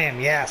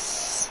slam,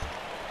 yes.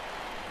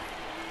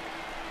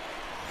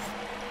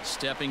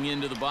 Stepping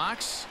into the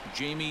box,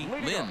 Jamie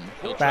Lynn.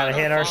 He'll About try to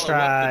hit to our follow up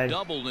stride. the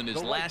double in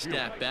his last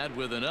at-bat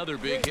with another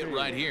big hit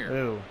right here.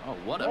 Ooh. Oh,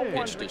 what a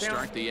pitch to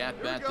start the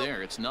at-bat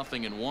there. It's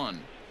 0-1.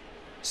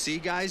 See,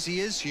 guys, he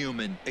is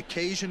human.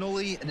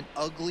 Occasionally an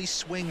ugly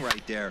swing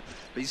right there,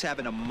 but he's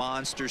having a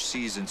monster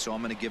season, so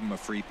I'm going to give him a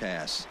free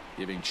pass.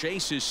 Giving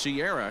chase is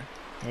Sierra.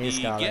 He's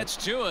He got gets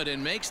to it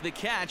and makes the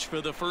catch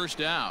for the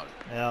first out.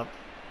 Yep.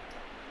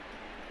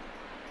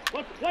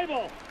 Let's play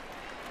ball.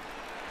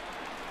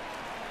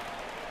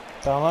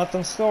 Don't let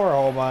them score a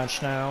whole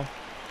bunch now.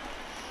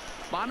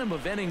 Bottom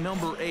of inning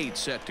number 8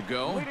 set to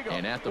go.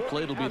 And at the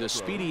plate will be the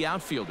speedy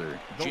outfielder,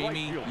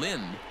 Jamie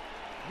Lynn.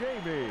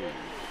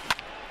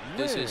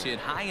 This is hit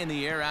high in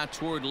the air out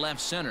toward left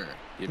center.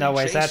 No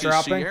way, is that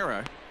dropping?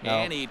 Sierra, No.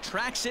 and he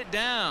tracks it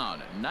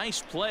down.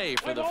 Nice play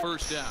for the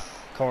first out.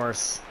 Of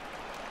course.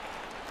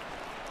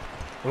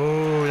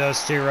 Ooh,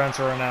 those 2 runs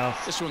were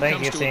enough. This one Thank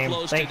comes you, to team. a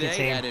close Thank you, today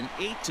team. at an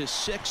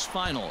 8-6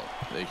 final.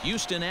 The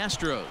Houston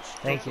Astros.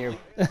 Thank you.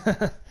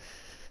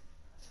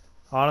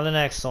 On to the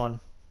next one.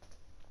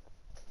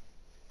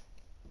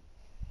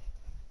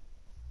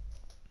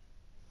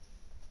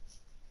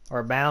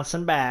 We're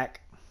bouncing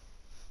back.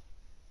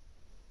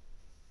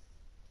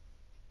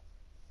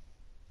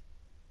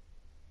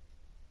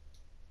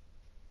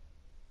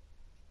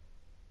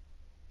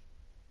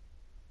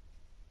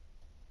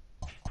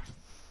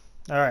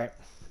 All right.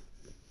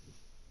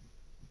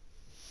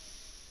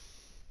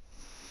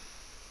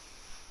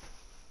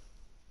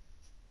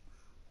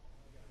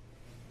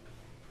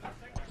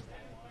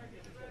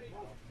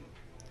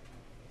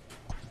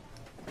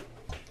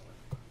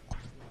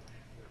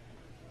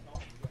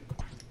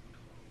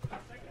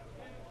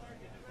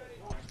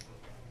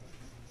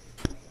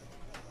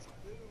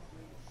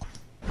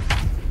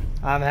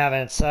 I'm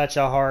having such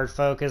a hard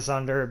focus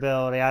on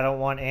durability. I don't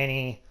want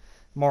any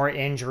more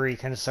injury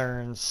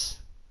concerns.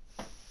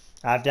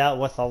 I've dealt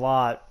with a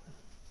lot.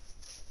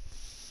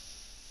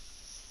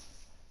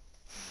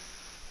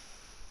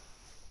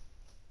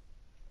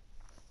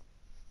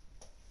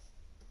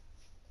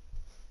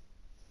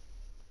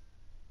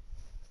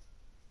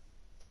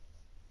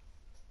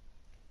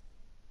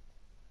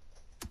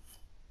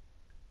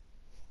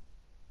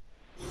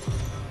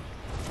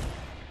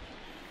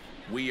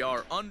 We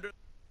are under.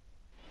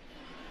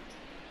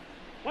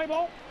 Play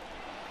ball.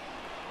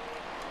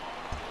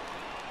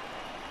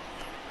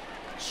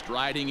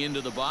 Striding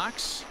into the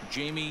box,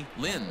 Jamie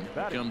Lynn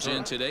comes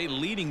in today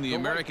leading the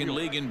American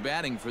League in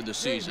batting for the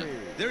season.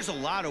 There's a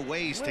lot of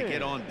ways to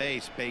get on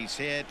base. Base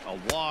hit, a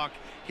walk,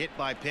 hit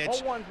by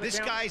pitch. This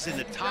guy's in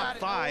the top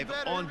 5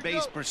 on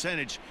base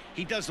percentage.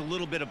 He does a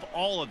little bit of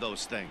all of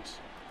those things.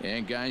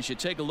 And guys, you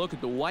take a look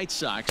at the White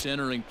Sox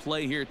entering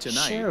play here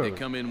tonight. Sure. They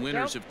come in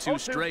winners of 2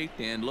 straight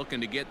and looking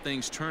to get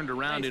things turned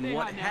around in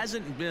what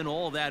hasn't been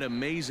all that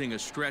amazing a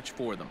stretch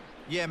for them.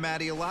 Yeah,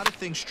 Matty, a lot of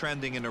things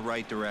trending in the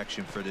right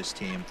direction for this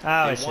team.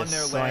 Oh, They it's won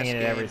just their last swinging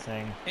at game.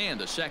 everything. And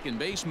the second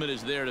baseman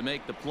is there to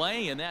make the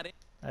play, and that.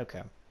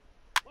 Okay.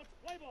 Let's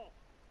play ball.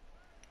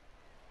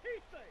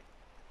 He's safe.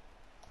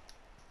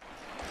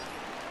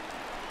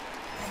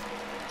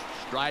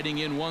 Striding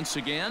in once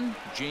again,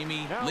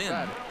 Jamie Now Lynn.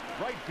 batting,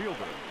 right fielder.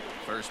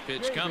 First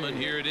pitch coming,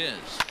 here it is.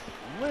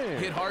 Lynn.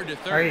 Hit hard to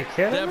third. Are you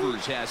kidding me?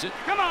 Devers has it.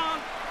 Come on.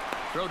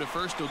 Throw to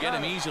first will get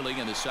him easily,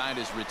 and the side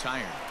is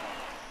retired.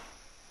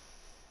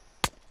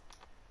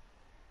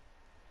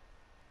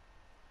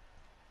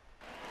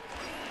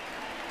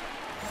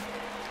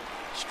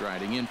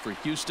 Striding in for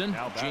Houston,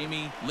 Now batting.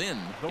 Jamie Lynn.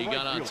 The He right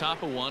got on fielder.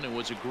 top of one and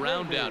was a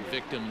ground out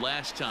victim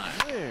last time.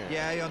 Lynn.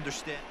 Yeah, I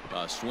understand.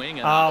 A swing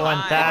and Oh, a and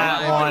high that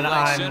drive one to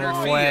right center I'm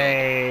field.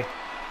 way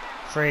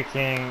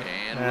freaking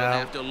And we'll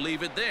have to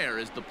leave it there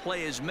as the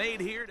play is made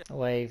here.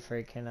 way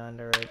freaking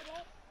under it.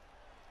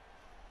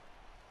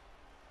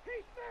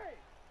 He's safe.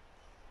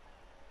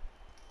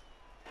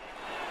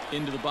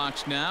 Into the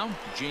box now,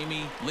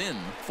 Jamie Lynn.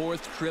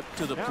 4th trip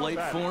to the Now plate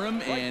batting, for him,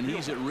 right and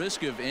he's at fielder.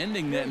 risk of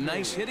ending that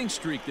nice hitting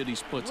streak that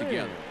he's put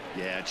together.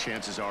 Yeah,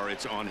 chances are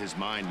it's on his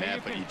mind,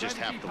 Matt, but you just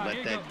have to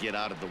let that get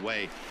out of the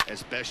way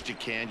as best you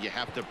can. You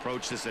have to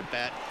approach this at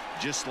bat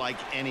just like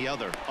any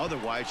other.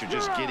 Otherwise, you're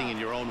just getting in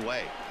your own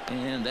way.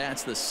 And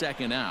that's the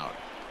second out.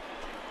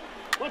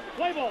 Let's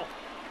play ball.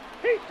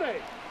 He's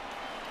safe.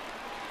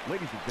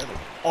 Ladies and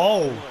gentlemen,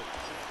 Oh,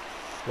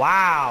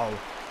 wow.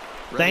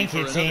 Ready Thank for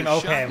you, another team.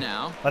 shot Okay,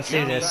 now. let's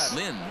do this.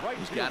 Lynn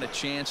has got a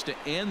chance to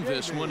end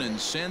this one and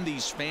send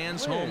these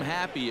fans home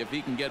happy if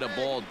he can get a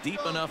ball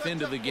deep enough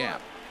into the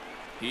gap.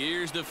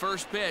 Here's the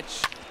first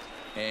pitch,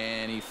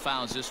 and he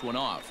fouls this one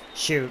off.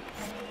 Shoot.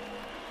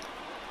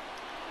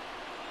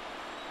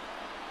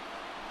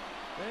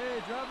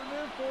 Hey, drop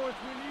him in for us.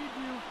 We need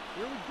you.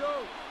 Here we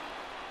go.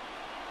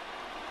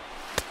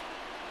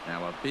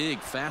 Now a big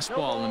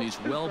fastball, and he's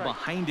well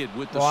behind it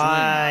with the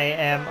Why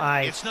am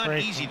I It's not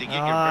easy to get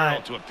your not-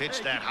 barrel to a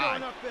pitch that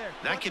high.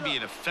 That can be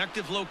an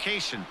effective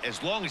location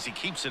as long as he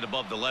keeps it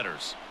above the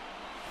letters.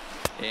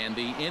 swing. And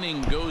the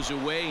inning goes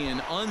away in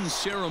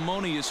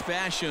unceremonious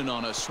fashion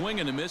on a swing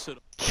and a miss.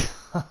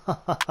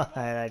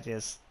 I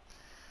just...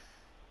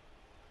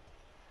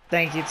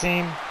 Thank you,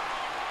 team.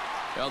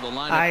 Well, the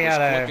lineup was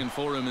clicking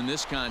for him in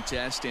this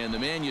contest, and the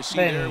man you see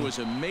there was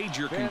a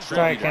major contributor.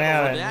 Striking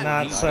out at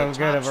not so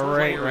good of a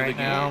rate right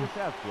now.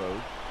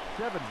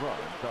 7 runs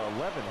to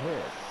 11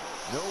 hits.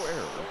 No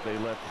errors. They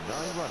left 9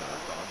 runners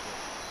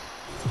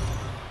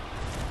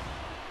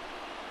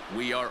on.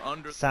 We are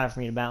under. It's time for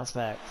me to bounce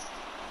back.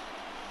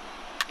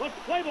 Let's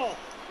play ball.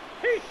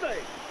 He's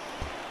safe.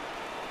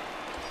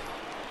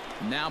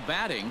 Now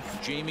batting,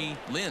 Jamie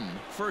Lynn.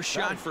 First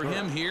shot for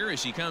him here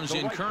as he comes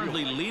in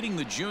currently leading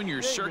the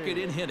junior circuit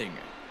in hitting.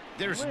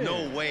 There's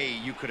no way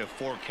you could have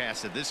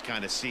forecasted this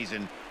kind of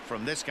season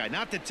from this guy.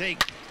 Not to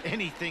take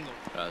anything.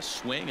 A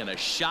swing and a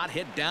shot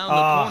hit down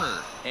the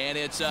corner. And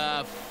it's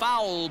a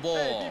foul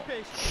ball.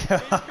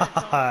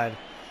 God.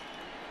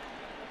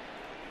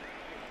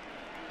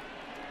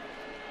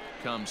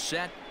 Comes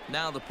set.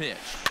 Now the pitch.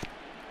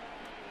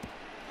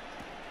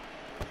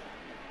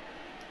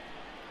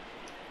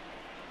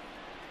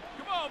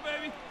 Come on,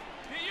 baby.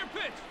 Get your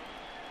pitch.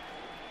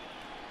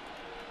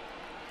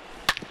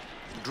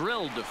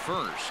 Drilled to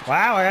first.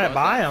 Wow, I got to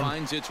buy him.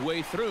 Finds its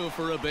way through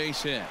for a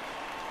base hit.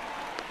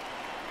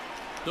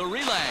 The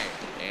relay,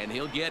 and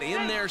he'll get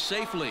in there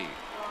safely.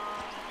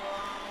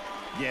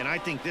 Yeah, and I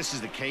think this is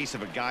the case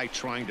of a guy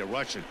trying to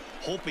rush it,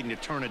 hoping to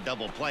turn a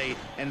double play.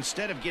 And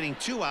instead of getting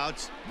 2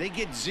 outs, they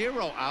get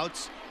 0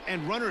 outs,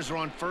 and runners are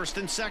on first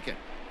and second.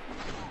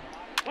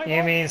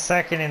 You mean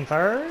second and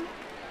third?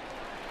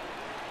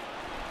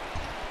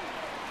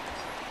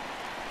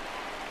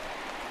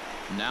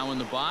 Now in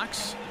the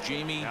box,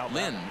 Jamie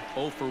Lynn.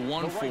 0 for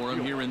 1 for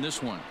him here in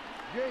this one.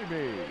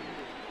 Jamie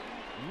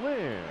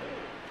Lynn.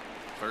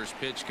 First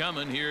pitch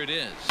coming. Here it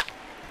is.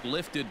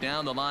 Lifted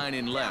down the line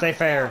in left. Stay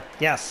fair.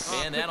 Yes.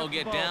 And that'll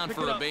get down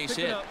for a base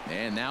hit.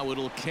 And now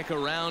it'll kick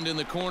around in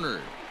the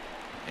corner.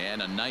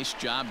 And a nice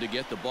job to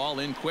get the ball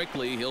in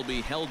quickly. He'll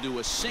be held to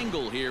a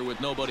single here with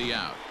nobody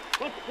out.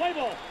 Let's play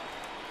ball.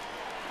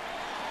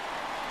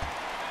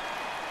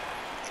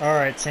 All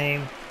right,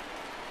 team.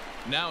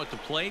 Now at the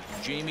plate,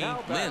 Jamie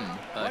Lynn.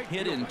 A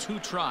hit in 2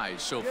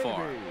 tries so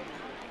far.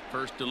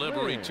 First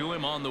delivery to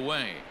him on the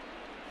way.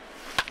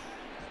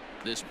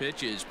 This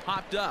pitch is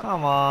popped up.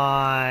 Come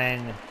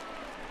on.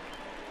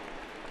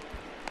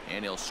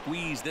 And he'll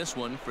squeeze this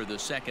one for the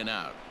second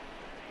out.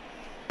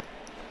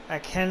 I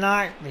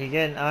cannot be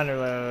getting under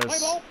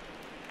those.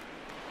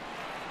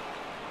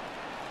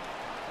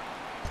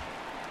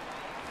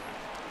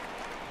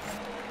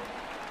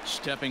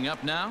 Stepping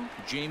up now,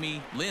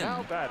 Jamie Lynn.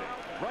 Now batting,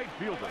 right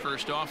fielder.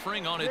 First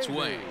offering on its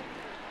way.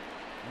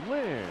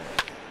 Lynn.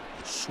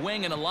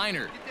 Swing and a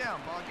liner. Get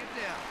down, ball,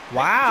 get down.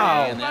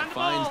 Wow. And that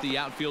finds the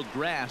outfield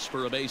grass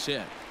for a base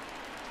hit.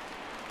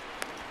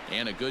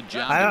 And a good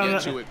job to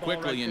get to it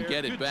quickly and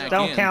get it back in.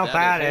 Don't count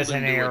that as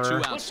an error.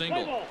 A 2-out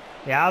single.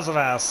 Yeah, I was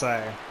about to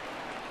say.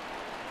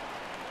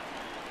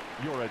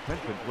 Your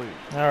attention, please.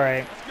 All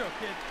right.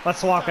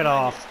 Let's walk it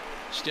off.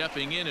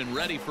 Stepping in and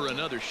ready for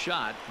another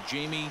shot,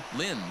 Jamie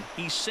Lynn.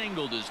 He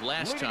singled his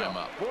last time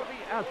up. For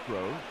the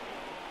Astros,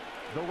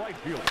 the right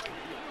fielder.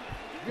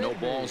 No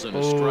balls and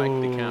a strike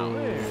to count.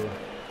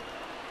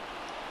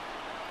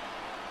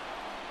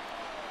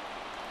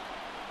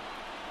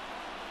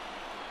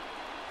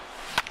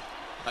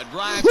 A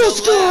drive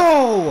Let's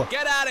go!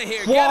 Get out of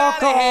here! Walk Get out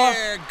of off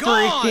here!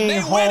 Gone! Freaking They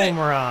home win it.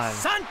 run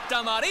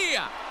Santa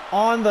Maria!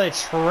 on the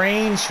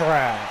train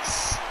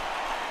tracks.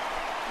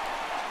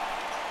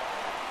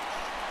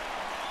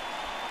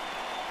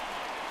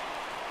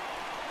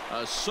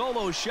 A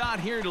solo shot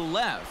here to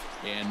left,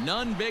 and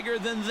none bigger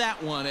than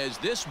that one as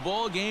this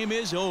ball game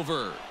is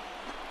over.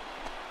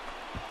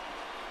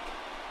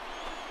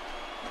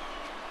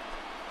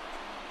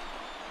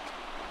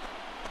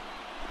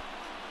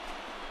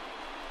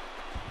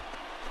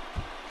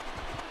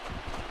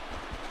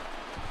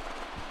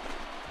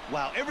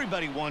 Wow,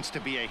 everybody wants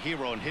to be a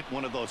hero and hit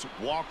one of those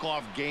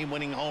walk-off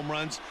game-winning home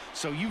runs.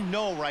 So you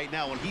know right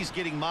now when he's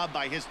getting mobbed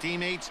by his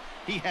teammates,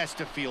 he has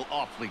to feel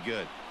awfully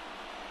good.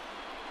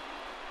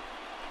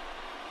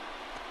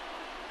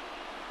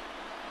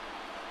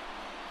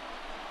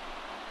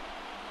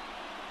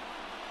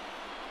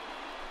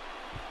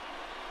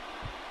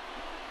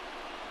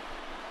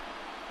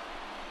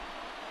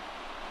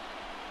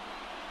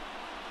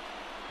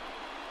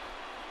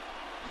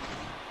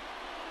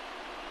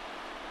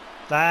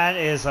 That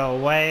is a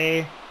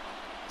way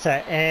to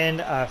end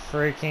a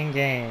freaking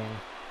game.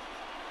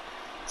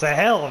 It's a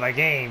hell of a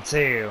game,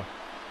 too.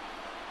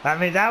 I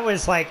mean, that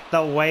was like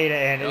the way to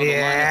end it.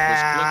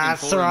 Yeah,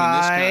 that's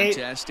right. In this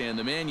contest, and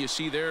the man you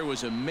see there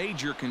was a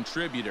major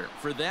contributor.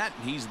 For that,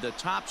 he's the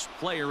top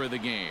player of the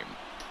game.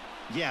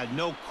 Yeah,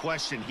 no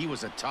question. He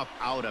was a tough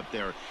out up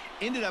there.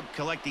 Ended up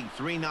collecting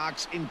 3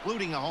 knocks,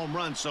 including a home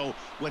run. So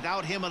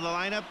without him in the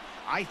lineup,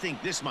 I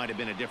think this might have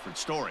been a different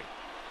story.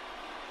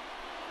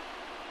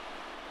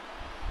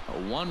 A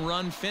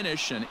 1-run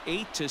finish, an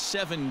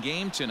 8-7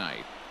 game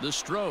tonight. The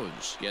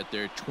Stros get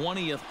their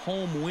 20th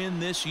home win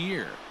this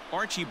year.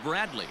 Archie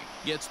Bradley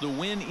gets the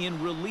win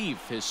in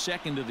relief, his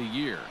 2nd of the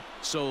year.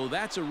 So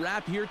that's a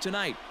wrap here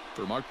tonight. For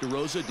For Mark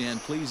DeRosa, Dan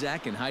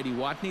Plesac, and Heidi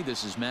Watney,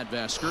 this is Matt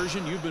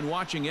Vasgersian. You've been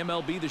watching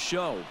MLB The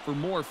Show. For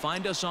more,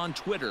 find us on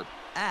Twitter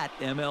at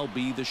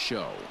MLB The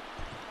Show.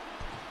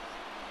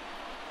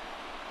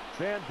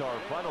 Fans, our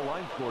final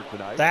line score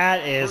tonight.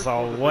 That is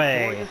a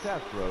way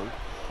Astros,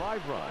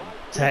 5 runs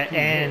to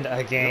end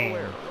a game.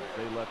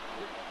 They left.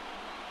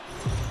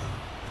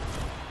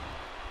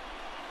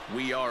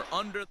 We are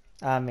under.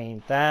 I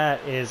mean, that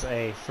is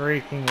a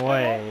freaking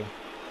way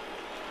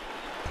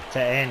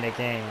to end a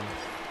game.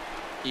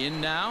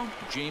 In now,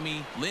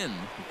 Jamie Lynn,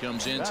 who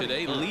comes in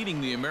today leading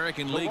the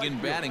American League in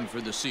batting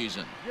for the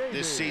season.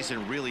 This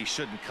season really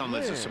shouldn't come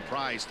as a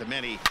surprise to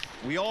many.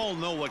 We all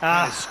know what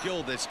kind of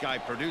skill this guy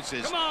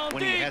produces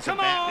when he has a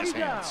bat in his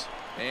hands.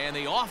 And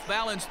the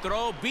off-balance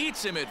throw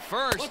beats him at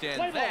first,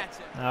 and that's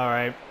it. All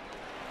right.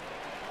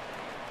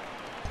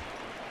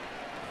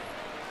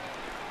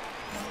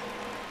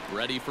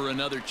 Ready for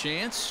another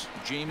chance?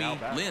 Jamie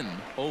Lynn,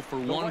 0 for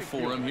 1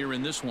 for him here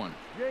in this one.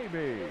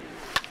 Jamie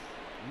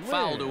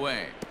Fouled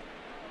away.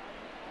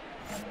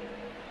 Get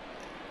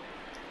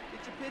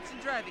your pitch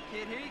and drive it,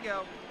 kid. Here you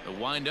go. The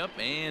windup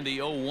and the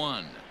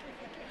 0-1.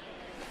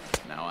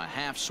 Now a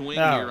half swing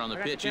Oh. here on the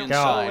pitch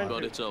inside,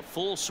 but it's a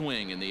full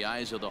swing in the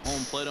eyes of the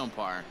home plate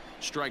umpire.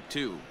 Strike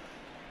 2.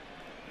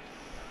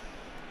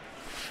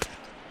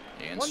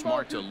 And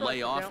smart to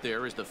lay off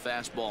there as the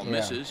fastball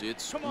misses.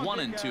 It's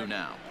 1-2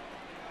 now.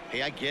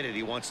 Hey, I get it.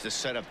 He wants to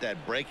set up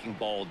that breaking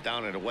ball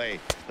down and away,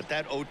 but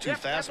that 0-2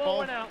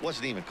 fastball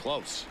wasn't even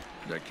close.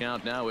 The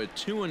count now at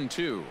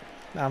 2-2.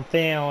 I'm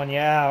feeling you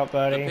out, The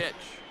buddy. pitch.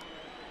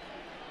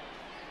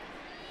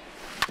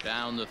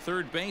 Down the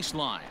third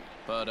baseline,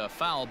 but a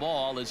foul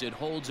ball as it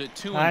holds it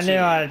 2-2. I knew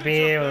I'd be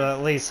able to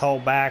at least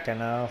hold back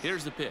enough.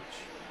 Here's the pitch.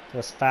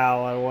 Just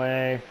foul it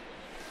away.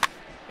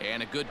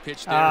 And a good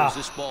pitch there as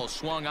this ball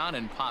swung on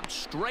and popped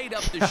straight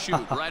up the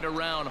chute right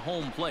around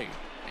home plate.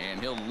 And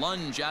he'll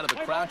lunge out of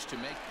the crouch to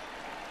make.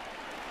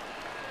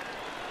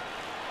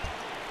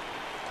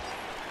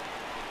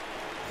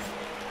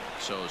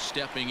 So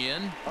stepping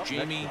in,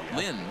 Jamie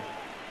Lynn.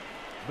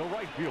 The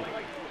right fielder,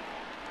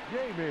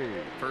 Jamie.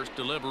 First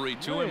delivery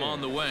to him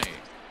on the way.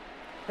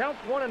 Count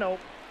 1-0.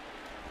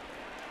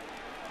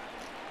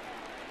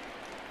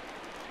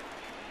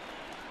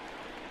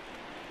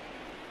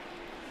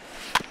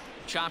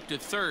 Chopped to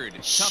third.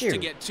 Tough Shoot. to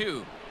get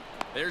to.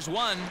 There's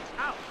one.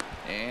 Out.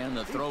 And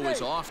the throw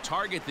is off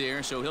target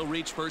there, so he'll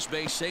reach first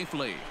base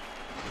safely.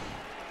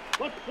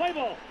 Let's play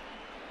ball.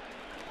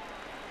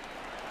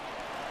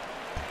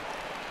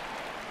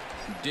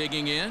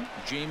 Digging in,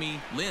 Jamie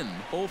Lynn,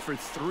 0 for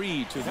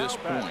 3 to this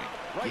point.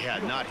 Yeah,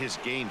 not his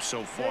game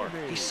so far.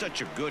 He's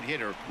such a good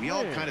hitter. We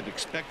all kind of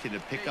expect him to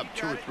pick up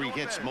 2 or 3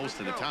 hits most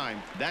of the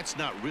time. That's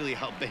not really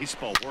how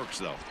baseball works,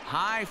 though.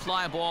 High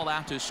fly ball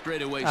out to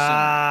straightaway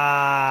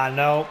center.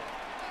 Nope.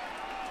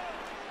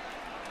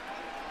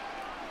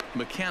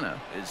 McKenna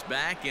is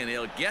back, and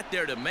he'll get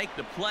there to make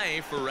the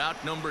play for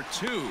route number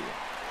 2.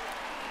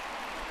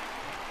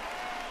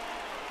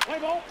 Play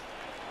ball.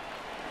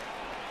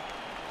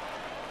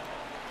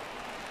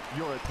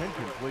 Your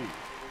attention, please.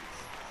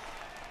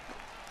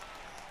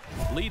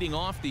 Leading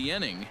off the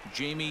inning,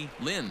 Jamie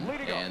Lynn,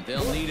 and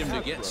they'll need him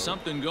to get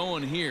something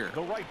going here.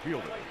 The right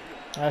fielder,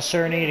 I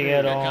sure need to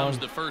get Here on. comes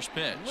the first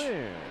pitch.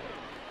 Lynn.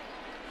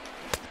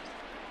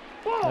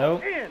 Ball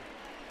Nope. in.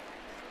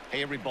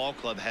 Hey, every ball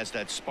club has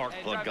that spark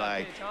plug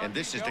guy, and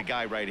this is the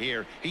guy right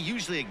here. He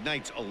usually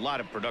ignites a lot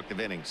of productive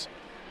innings.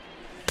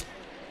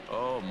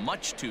 Oh,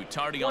 much too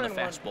tardy on the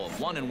fastball.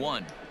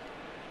 1-1.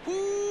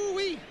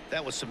 Woo-wee!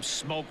 That was some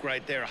smoke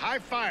right there. High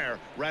fire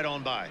right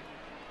on by.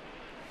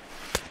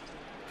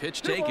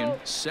 Pitch taken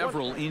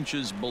several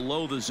inches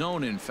below the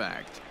zone, in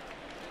fact.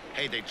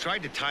 Hey, they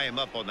tried to tie him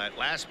up on that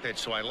last pitch,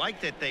 so I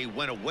like that they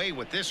went away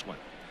with this one.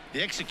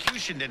 The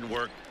execution didn't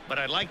work, but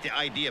I like the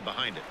idea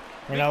behind it.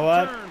 You know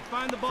what?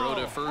 Find the Throw ball.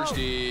 to first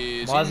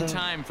is in Wasn't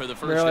time for the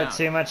first really out.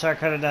 too much I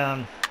could have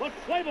done. Let's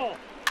play ball.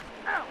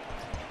 Out.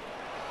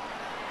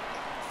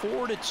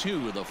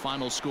 4-2 the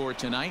final score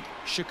tonight.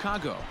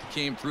 Chicago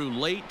came through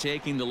late,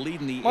 taking the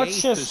lead in the Let's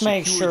eighth just to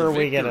make secure sure the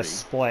we get a victory.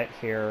 split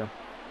here.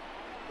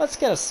 Let's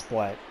get a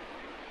split.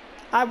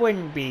 I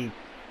wouldn't be...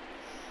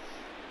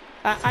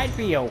 I'd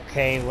be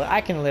okay.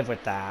 I can live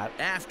with that.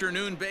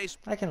 Afternoon base.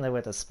 I can live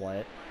with a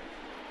split.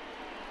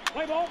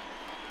 Play ball.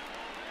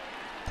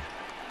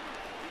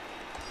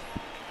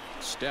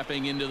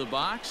 Stepping into the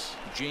box,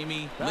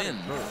 Jamie Lynn.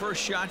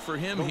 First shot for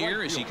him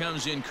here as he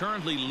comes in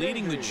currently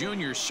leading the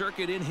junior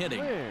circuit in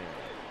hitting.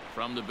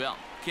 From the belt,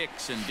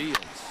 kicks and deals.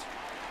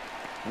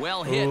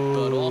 Well hit,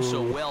 but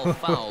also well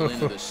foul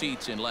into the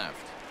seats and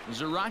left.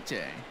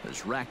 Zarate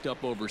has racked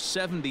up over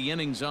 70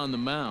 innings on the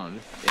mound,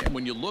 and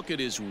when you look at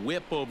his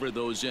whip over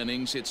those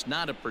innings, it's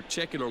not a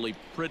particularly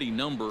pretty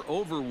number,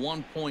 over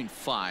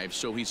 1.5,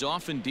 so he's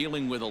often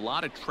dealing with a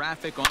lot of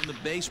traffic on the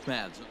base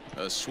paths.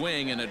 A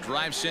swing and a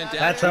drive sent out.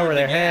 That's toward over the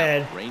their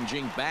gap. head.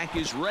 Ranging back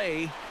is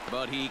Ray,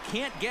 but he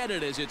can't get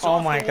it as it's Oh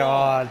off my the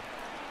wall. god.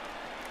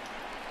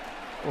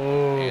 Ooh.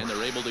 And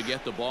they're able to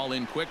get the ball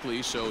in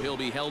quickly, so he'll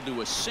be held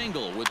to a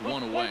single with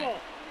one away.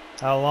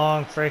 A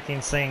long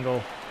freaking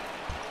single.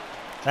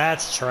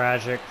 That's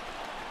tragic.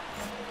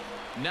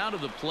 Now to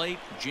the plate,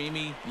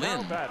 Jamie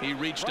Lynn. He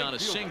reached on a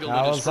single I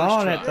in his was first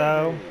on try. it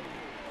though.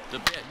 The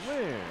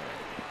pitch.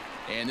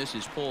 And this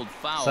is pulled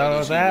foul So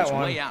as he that was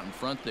one. way out in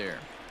front there.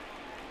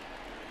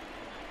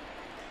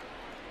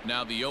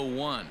 Now the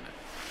 0-1.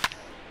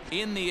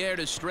 In the air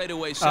to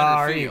straightaway center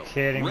are field. you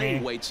kidding Ray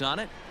me? waits on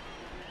it.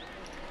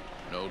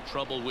 No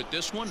trouble with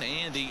this one,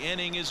 and the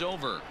inning is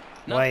over.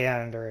 Way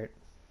under it.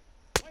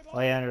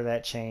 Way under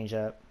that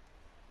changeup.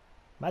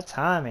 My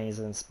timing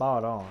isn't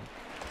spot on.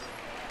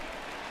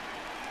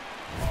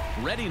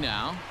 Ready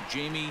now,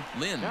 Jamie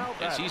Lynn,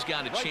 as he's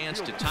got a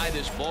chance to tie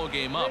this ball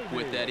game up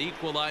with that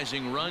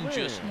equalizing run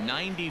just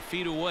 90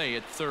 feet away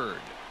at third.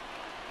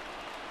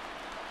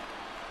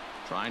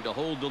 Trying to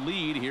hold the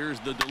lead. Here's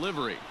the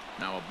delivery.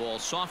 Now a ball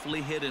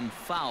softly hit and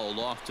fouled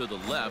off to the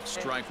left.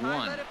 Strike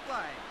one.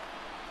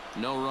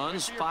 No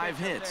runs, 5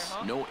 hits.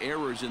 No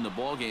errors in the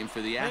ball game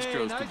for the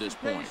Astros to this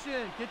point.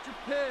 Get your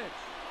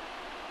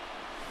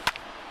pitch.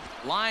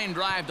 Line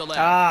drive to left.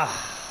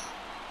 Ah,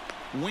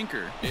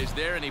 Winker is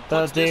there, and he the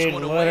puts this dude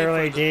one away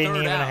literally for the didn't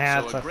third even out.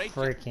 have So to a great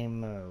freaking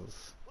move.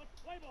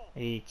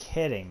 Are you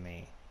kidding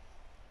me?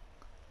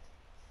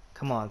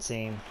 Come on,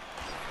 team.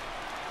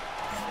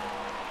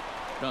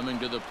 Coming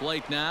to the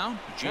plate now,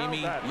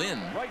 Jamie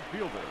Lynn. Right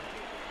fielder,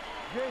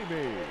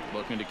 Jamie.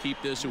 Looking to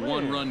keep this a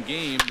one-run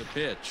game. The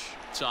pitch.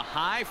 It's a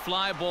high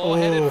fly ball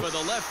headed for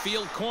the left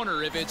field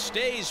corner. If it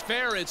stays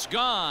fair, it's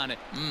gone.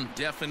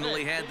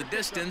 Definitely had the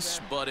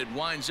distance, but it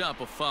winds up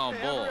a foul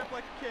ball.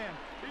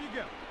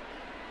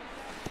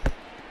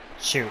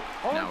 Shoot.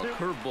 Now a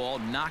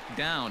curveball knocked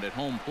down at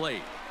home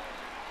plate.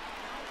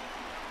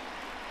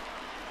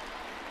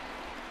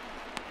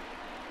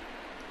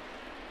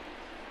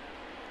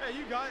 Hey,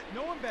 you got it.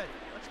 No one bet it.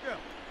 Let's go.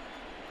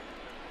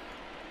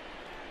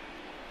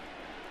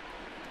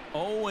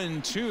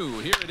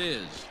 0-2. Here it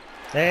is.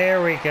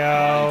 There we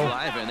go.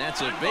 Drive, and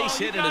that's a base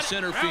hit into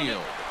center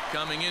field.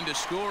 Coming in to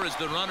score is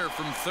the runner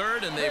from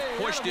third, and they've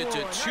pushed it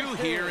to 2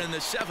 here in the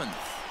 7th.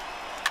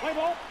 Play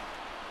ball.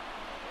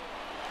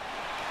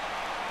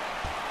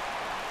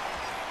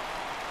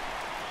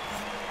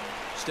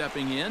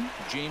 Stepping in,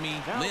 Jamie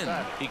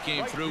Lynn. He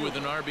came through with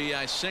an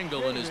RBI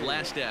single in his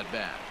last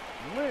at-bat.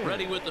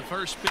 Ready with the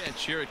first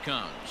pitch. Here it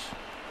comes.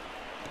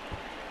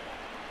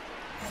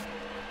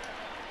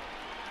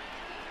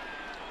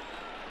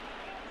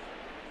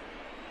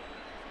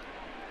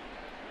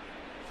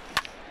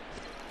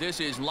 This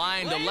is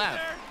line to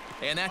left,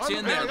 and that's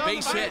in there.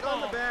 Base hit.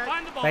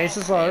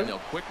 Bases And loaded. they'll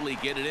quickly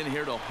get it in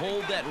here to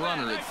hold that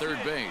runner at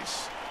third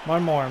base.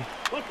 One more.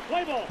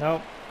 Play ball.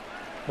 Nope.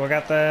 We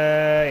got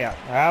the, yeah.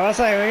 I was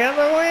saying, we got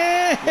the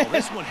win. Well,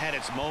 this one had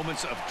its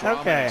moments of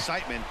drama Okay. and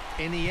excitement.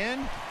 In the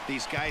end,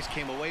 these guys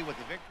came away with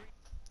the victory.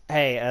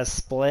 Hey, a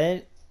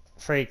split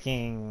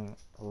freaking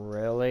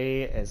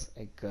really is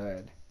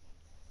good.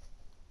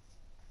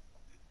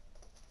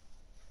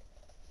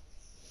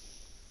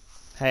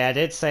 Hey, I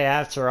did say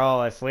after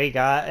all, if I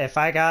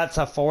got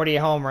to 40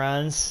 home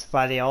runs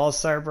by the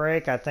All-Star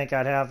break, I think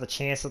I'd have the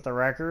chance at the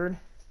record.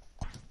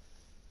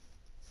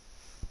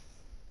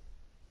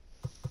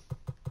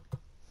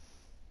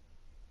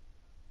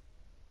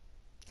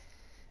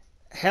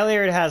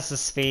 Hilliard has the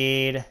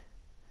speed.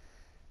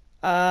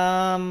 Okay,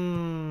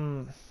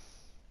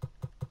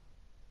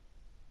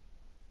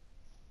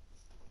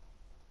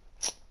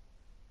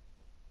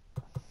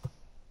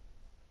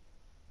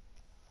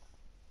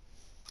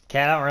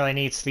 I don't really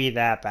need speed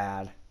that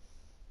bad.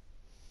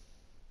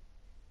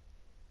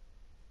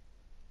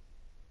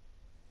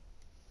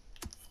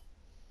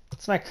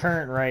 What's my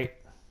current rate?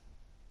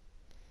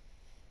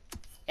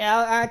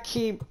 Yeah, I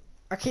keep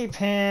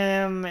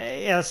him.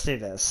 Yeah, let's do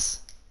this.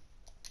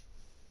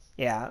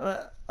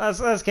 Yeah,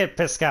 let's get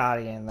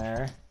Piscotty in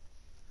there.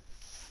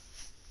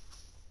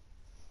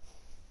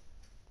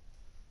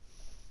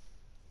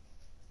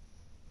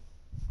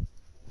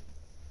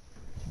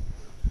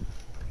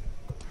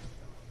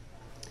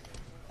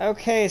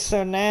 Okay,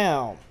 so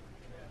now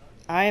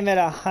I'm at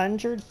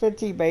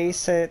 150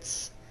 base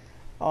hits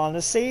on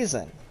the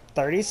season,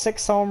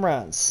 36 home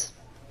runs,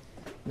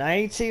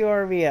 92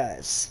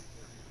 RBIs,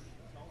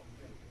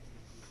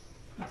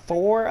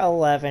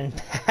 411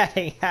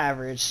 batting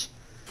average.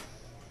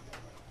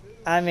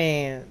 I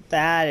mean,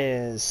 that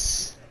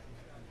is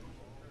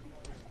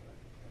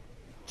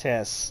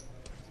just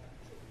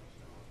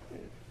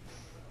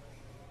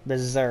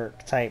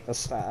berserk type of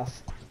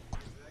stuff.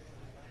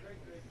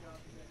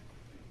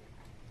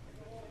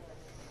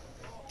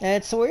 And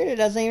it's weird, it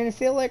doesn't even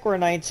feel like we're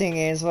 19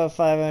 games above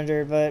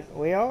 500, but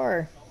we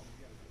are.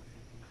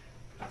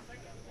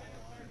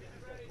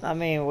 I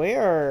mean,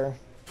 we're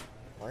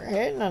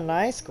hitting a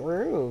nice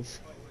groove.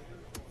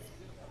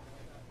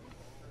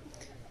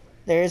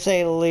 There's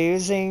a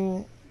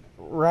losing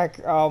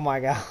record. Oh my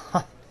god.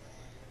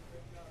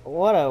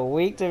 What a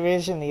weak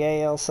division the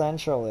AL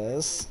Central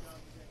is.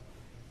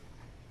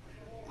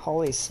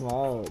 Holy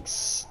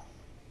smokes.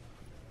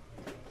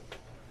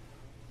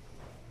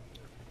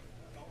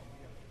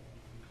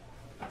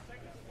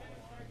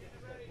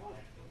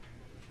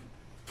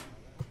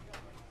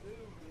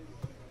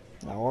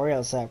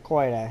 does have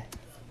quite a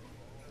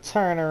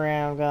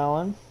turnaround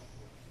going.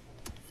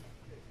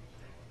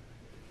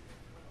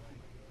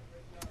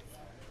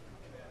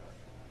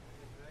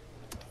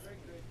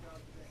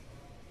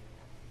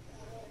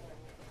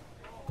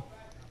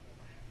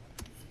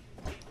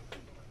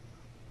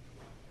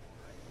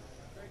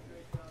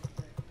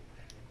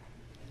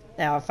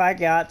 Now, if I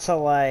got to,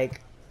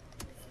 like...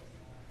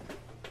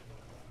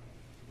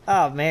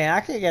 Oh, man,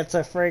 I could get to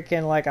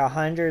freaking, like,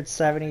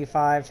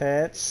 175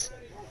 hits.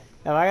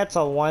 If I got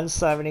to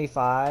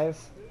 175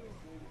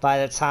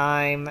 by the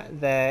time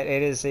that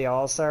it is the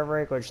All-Star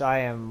break, which I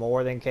am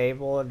more than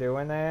capable of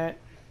doing that,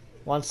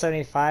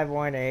 175,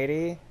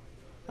 180.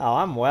 Oh,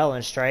 I'm well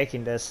in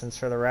striking distance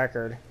for the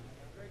record.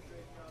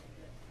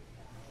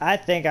 I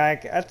think I'm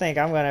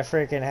gonna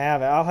freaking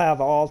have it. I'll have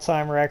the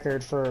all-time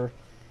record for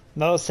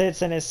most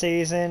hits in a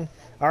season.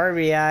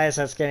 RBIs,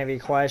 that's gonna be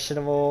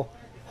questionable.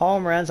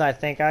 Home runs, I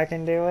think I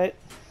can do it.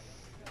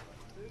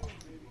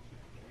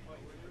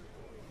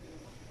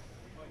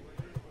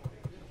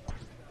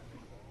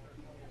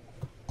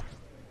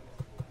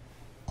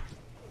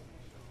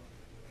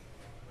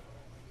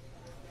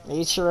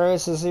 Ichiro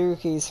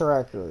Suzuki's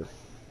record.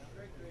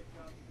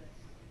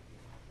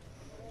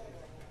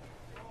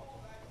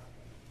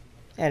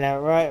 And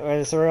it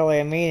was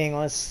really a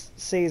meaningless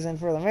season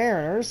for the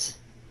Mariners.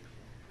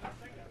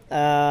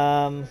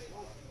 Man,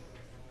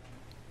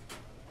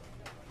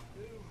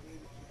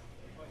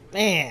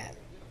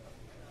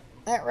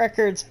 that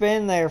record's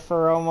been there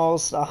for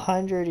almost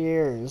 100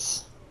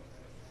 years.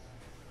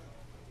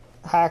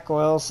 Hack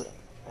Wilson,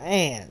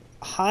 man,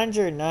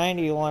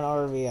 191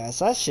 RBIs.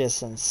 That's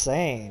just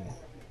insane.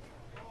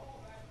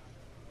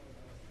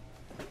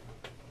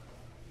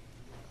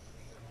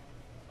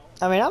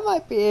 I mean, I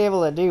might be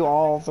able to do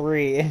all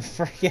three in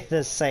freaking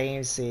the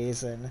same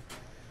season.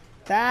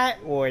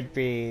 That would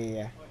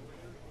be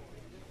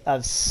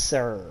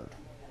absurd.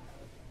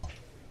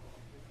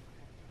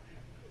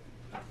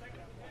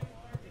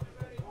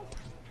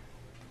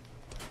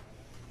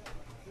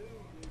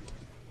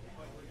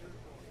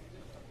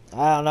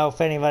 I don't know if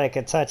anybody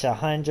could touch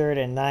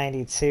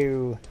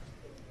 192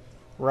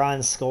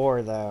 run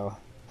score though.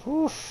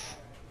 Oof.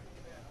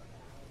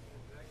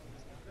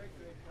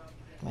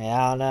 I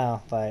don't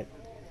know, but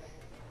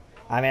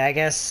I mean, I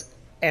guess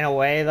in a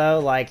way though,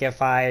 like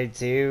if I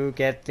do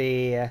get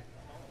the,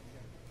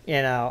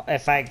 you know,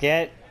 if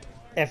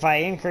I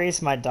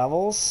increase my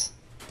doubles,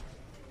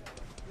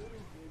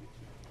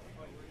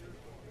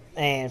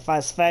 and if I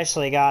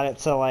especially got it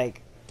to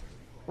like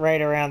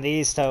right around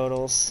these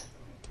totals,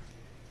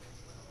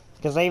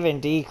 because they've been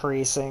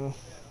decreasing,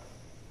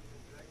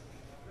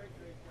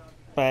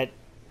 but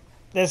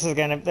this has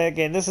been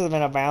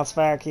a bounce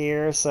back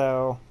year,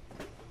 so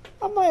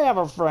I might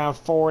have around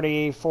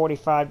 40,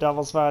 45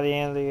 doubles by the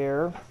end of the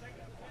year.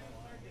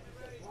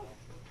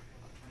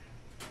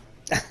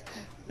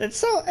 It's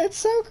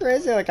so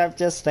crazy. Like, I'm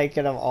just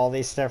thinking of all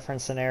these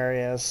different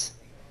scenarios,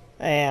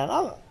 and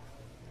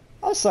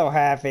I'm so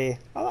happy.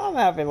 I'm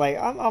happy. Like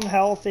I'm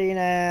healthy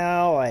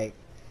now. Like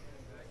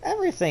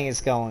everything is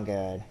going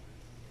good.